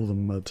all the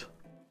mud,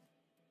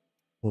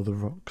 all the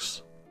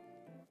rocks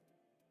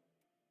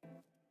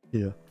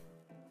here,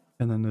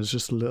 and then there's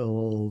just little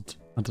old,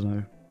 I don't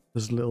know,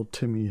 There's little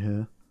Timmy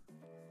here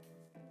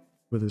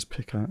with his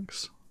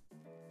pickaxe,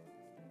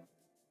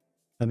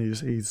 and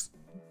he's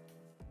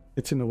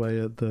hitting away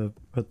at the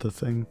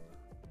thing,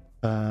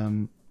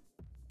 and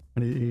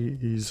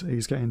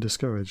he's getting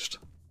discouraged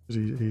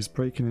because he's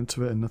breaking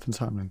into it and nothing's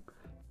happening.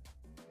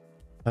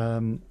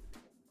 And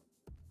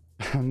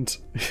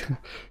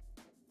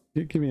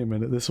give me a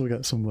minute, this will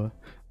get somewhere.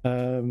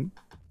 And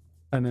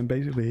then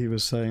basically he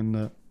was saying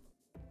that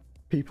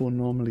people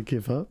normally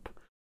give up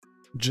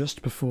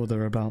just before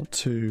they're about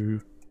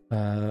to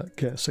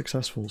get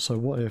successful. So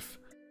what if,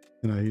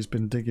 you know, he's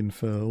been digging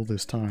for all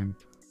this time,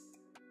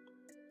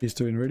 he's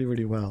doing really,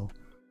 really well,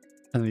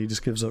 and he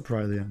just gives up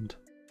right at the end.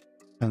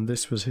 And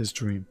this was his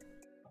dream.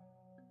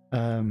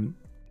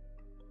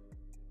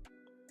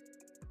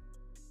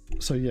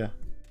 So yeah,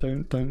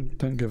 don't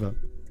give up.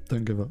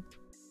 Don't give up.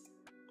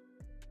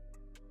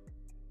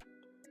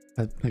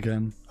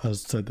 Again,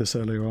 as I said this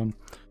earlier on,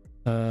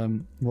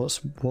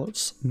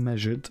 what's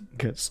measured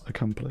gets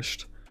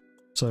accomplished.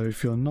 So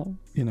if you're not,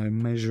 you know,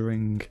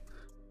 measuring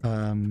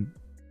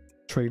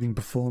trading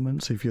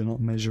performance, if you're not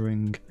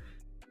measuring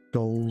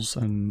goals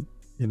and,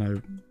 you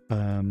know,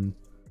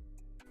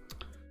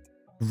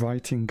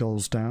 writing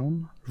goals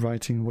down,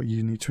 writing what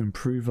you need to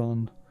improve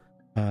on,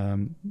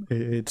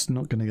 it's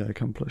not going to get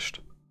accomplished.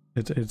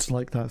 It's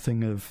like that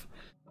thing of,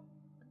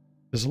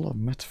 there's a lot of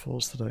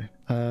metaphors today.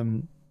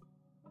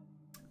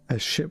 A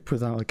ship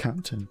without a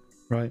captain,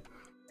 right?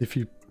 If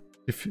you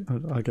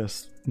I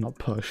guess not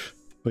push,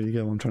 but you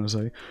get what I'm trying to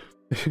say.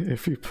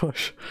 If you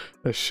push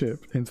a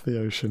ship into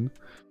the ocean,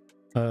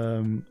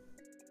 you're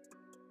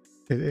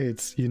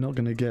not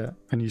going to get,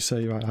 and you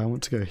say, right, I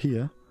want to go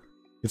here,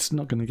 it's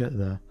not going to get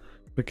there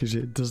because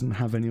it doesn't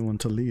have anyone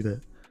to lead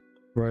it.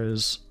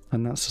 Whereas,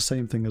 and that's the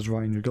same thing as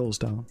writing your goals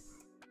down.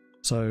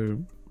 So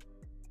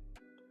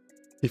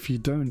if you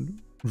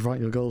don't write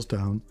your goals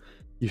down,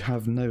 you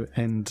have no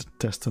end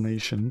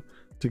destination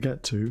to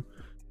get to,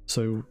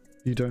 so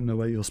you don't know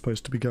where you're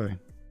supposed to be going.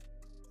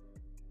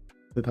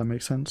 Did that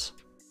make sense?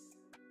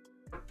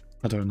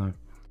 I don't know.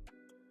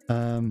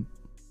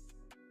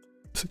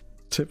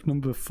 Tip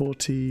number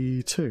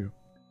 42.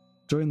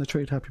 Join the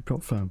TradeHappy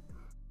prop firm.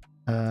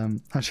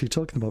 Actually,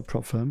 talking about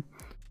prop firm,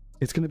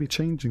 it's going to be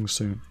changing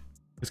soon.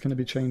 It's going to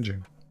be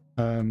changing.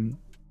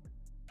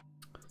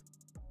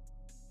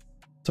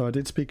 So I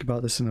did speak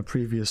about this in a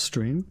previous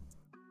stream.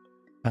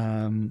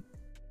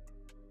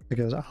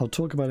 Because I'll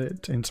talk about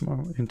it in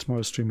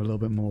tomorrow's stream a little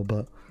bit more,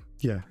 but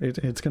yeah,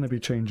 it's going to be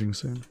changing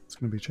soon. It's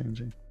going to be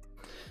changing.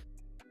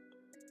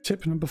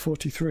 Tip number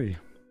 43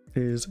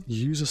 is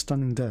use a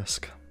standing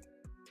desk.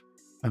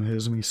 And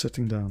here's me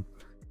sitting down.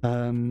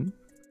 I've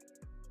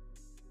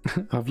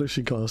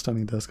literally got a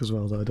standing desk as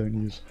well that I don't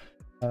use.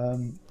 But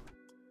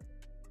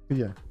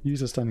yeah,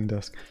 use a standing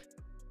desk.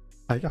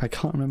 I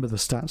can't remember the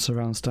stats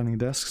around standing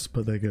desks,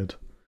 but they're good.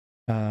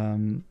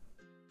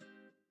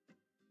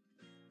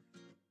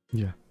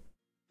 Yeah,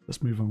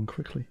 let's move on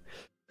quickly.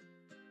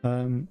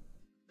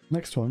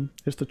 Next one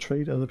is to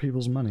trade other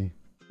people's money,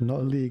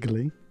 not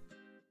illegally.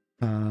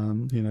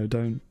 You know,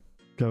 don't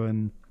go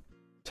and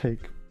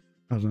take,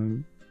 I don't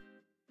know,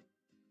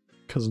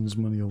 cousin's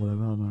money or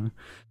whatever, I don't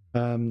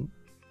know.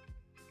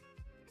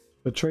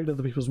 But trade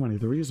other people's money.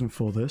 The reason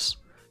for this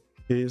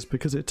is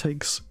because it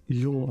takes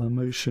your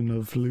emotion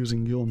of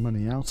losing your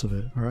money out of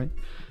it, alright?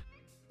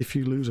 If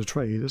you lose a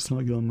trade, it's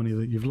not your money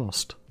that you've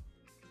lost.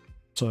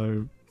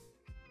 So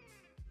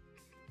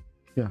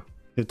yeah,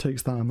 it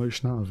takes that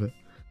emotion out of it.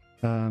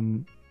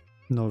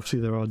 Now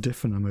obviously there are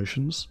different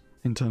emotions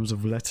in terms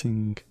of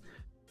letting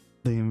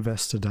the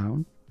investor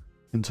down,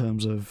 in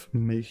terms of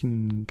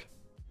making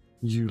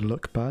you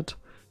look bad,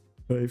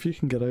 but if you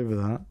can get over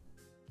that,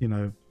 you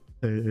know,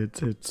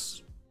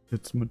 it's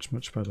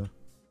much better.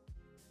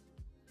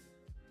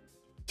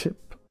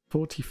 Tip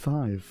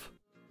 45,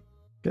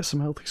 get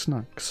some healthy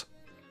snacks.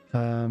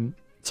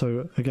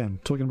 So again,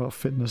 talking about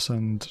fitness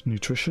and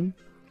nutrition,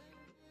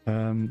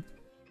 yeah,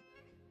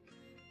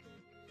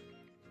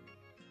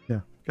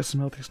 get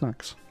some healthy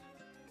snacks.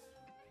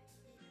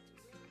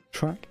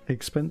 Track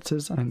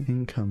expenses and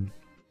income.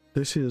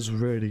 This is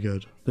really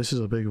good. This is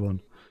a big one.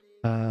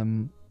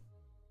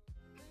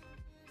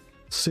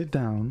 Sit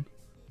down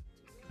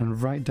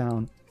and write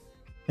down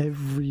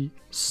every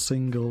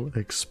single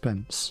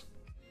expense.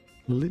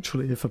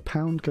 Literally, if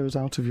 £1 goes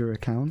out of your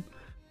account,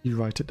 you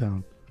write it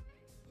down.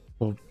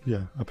 Or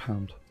yeah,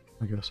 £1,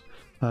 I guess.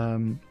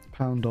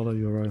 Pound, dollar,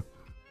 euro.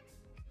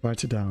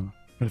 Write it down.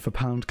 And if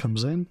 £1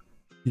 comes in,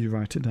 you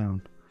write it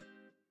down.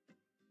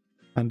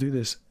 And do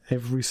this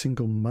every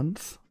single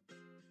month,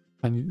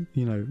 and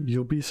you know,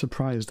 you'll be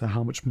surprised at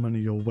how much money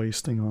you're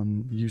wasting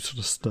on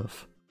useless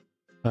stuff.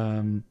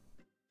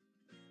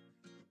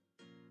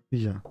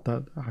 Yeah,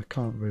 that I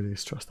can't really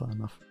stress that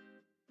enough.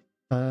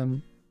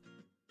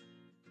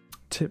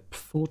 Tip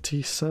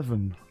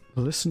 47,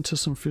 listen to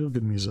some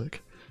feel-good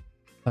music.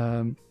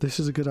 This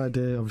is a good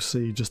idea,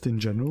 obviously, just in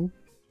general,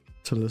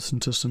 to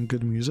listen to some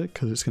good music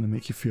because it's going to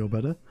make you feel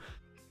better.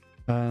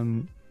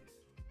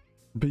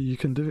 But you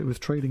can do it with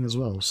trading as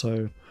well.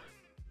 So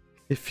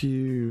if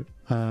you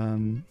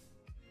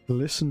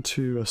listen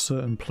to a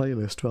certain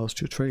playlist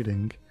whilst you're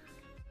trading,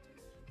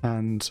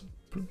 and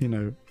you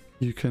know,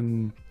 you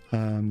can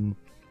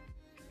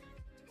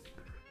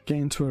get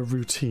into a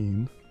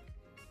routine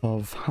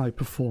of high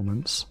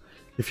performance.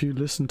 If you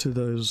listen to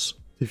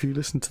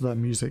that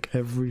music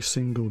every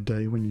single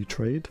day when you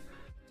trade,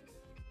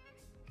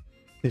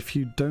 if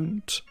you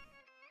don't,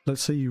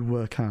 let's say you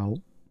work out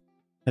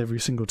every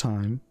single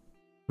time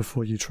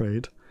before you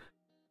trade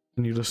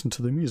and you listen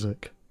to the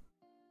music,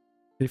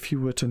 if you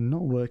were to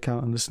not work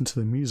out and listen to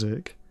the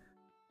music,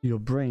 your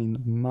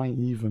brain might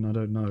even, I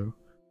don't know,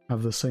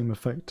 have the same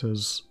effect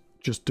as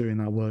just doing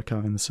that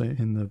workout in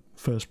the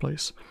first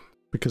place,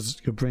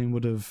 because your brain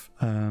would have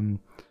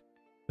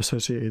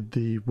associated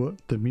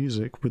the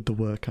music with the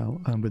workout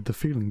and with the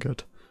feeling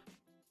good.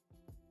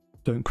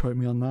 Don't quote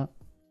me on that.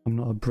 I'm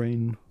not a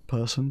brain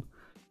person.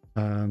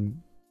 But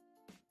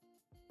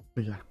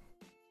yeah.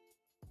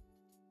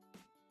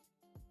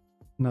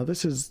 Now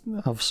this is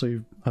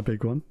obviously a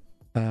big one.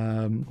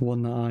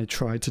 One that I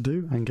tried to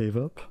do and gave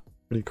up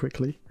pretty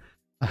quickly.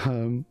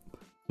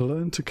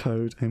 Learn to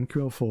code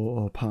MQL4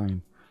 or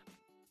Pine.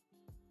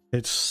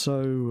 It's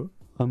so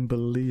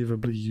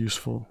unbelievably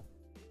useful,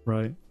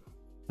 right?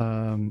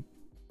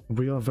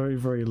 We are very,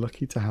 very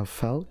lucky to have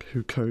Falk,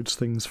 who codes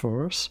things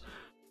for us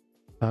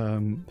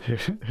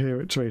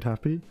here at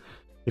TradeHappy.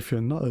 If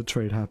you're not at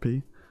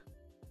TradeHappy,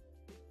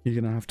 you're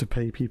gonna have to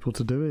pay people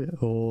to do it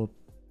or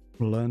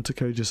learn to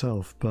code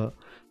yourself, but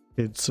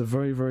it's a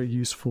very, very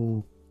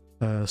useful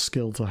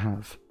skill to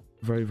have.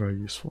 Very, very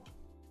useful.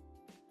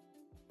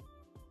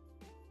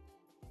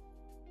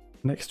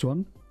 Next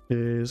one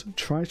is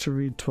try to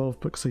read 12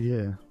 books a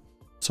year,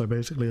 so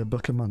basically a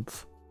book a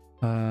month.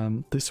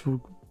 This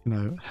will, you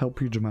know,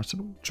 help you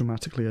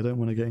dramatically. I don't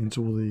want to get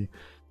into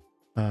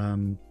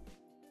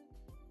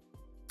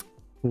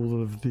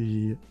all of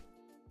the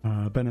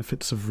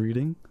benefits of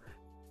reading,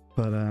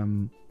 but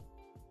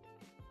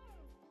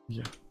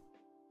yeah.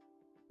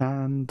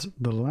 And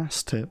the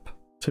last tip,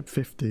 tip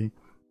 50,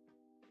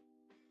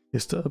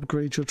 is to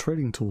upgrade your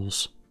trading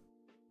tools.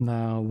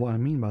 Now, what I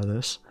mean by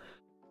this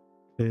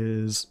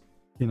is,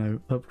 you know,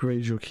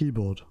 upgrade your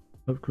keyboard,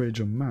 upgrade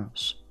your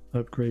mouse,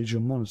 upgrade your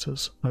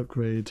monitors,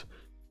 upgrade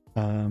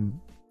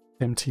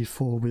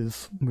MT4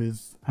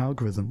 with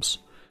algorithms,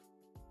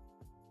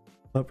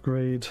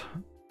 upgrade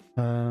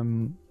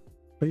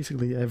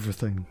basically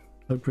everything,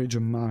 upgrade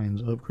your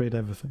mind, upgrade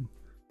everything,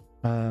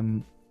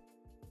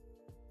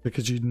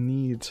 because you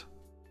need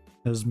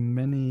as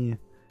many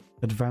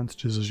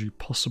advantages as you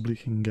possibly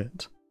can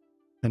get.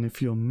 And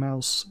if your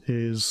mouse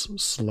is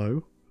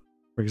slow,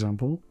 for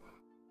example,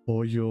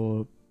 or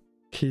your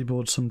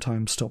keyboard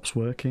sometimes stops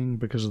working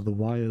because of the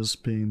wires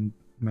being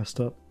messed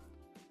up,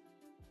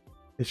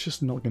 it's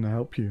just not going to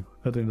help you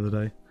at the end of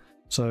the day.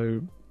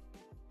 So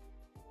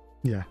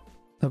yeah,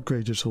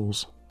 upgrade your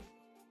tools.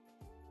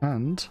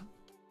 And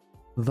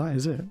that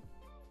is it.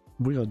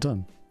 We are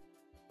done.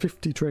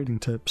 50 trading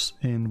tips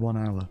in 1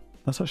 hour.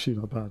 That's actually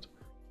not bad.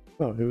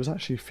 Well, it was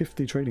actually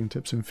 50 trading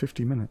tips in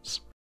 50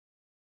 minutes.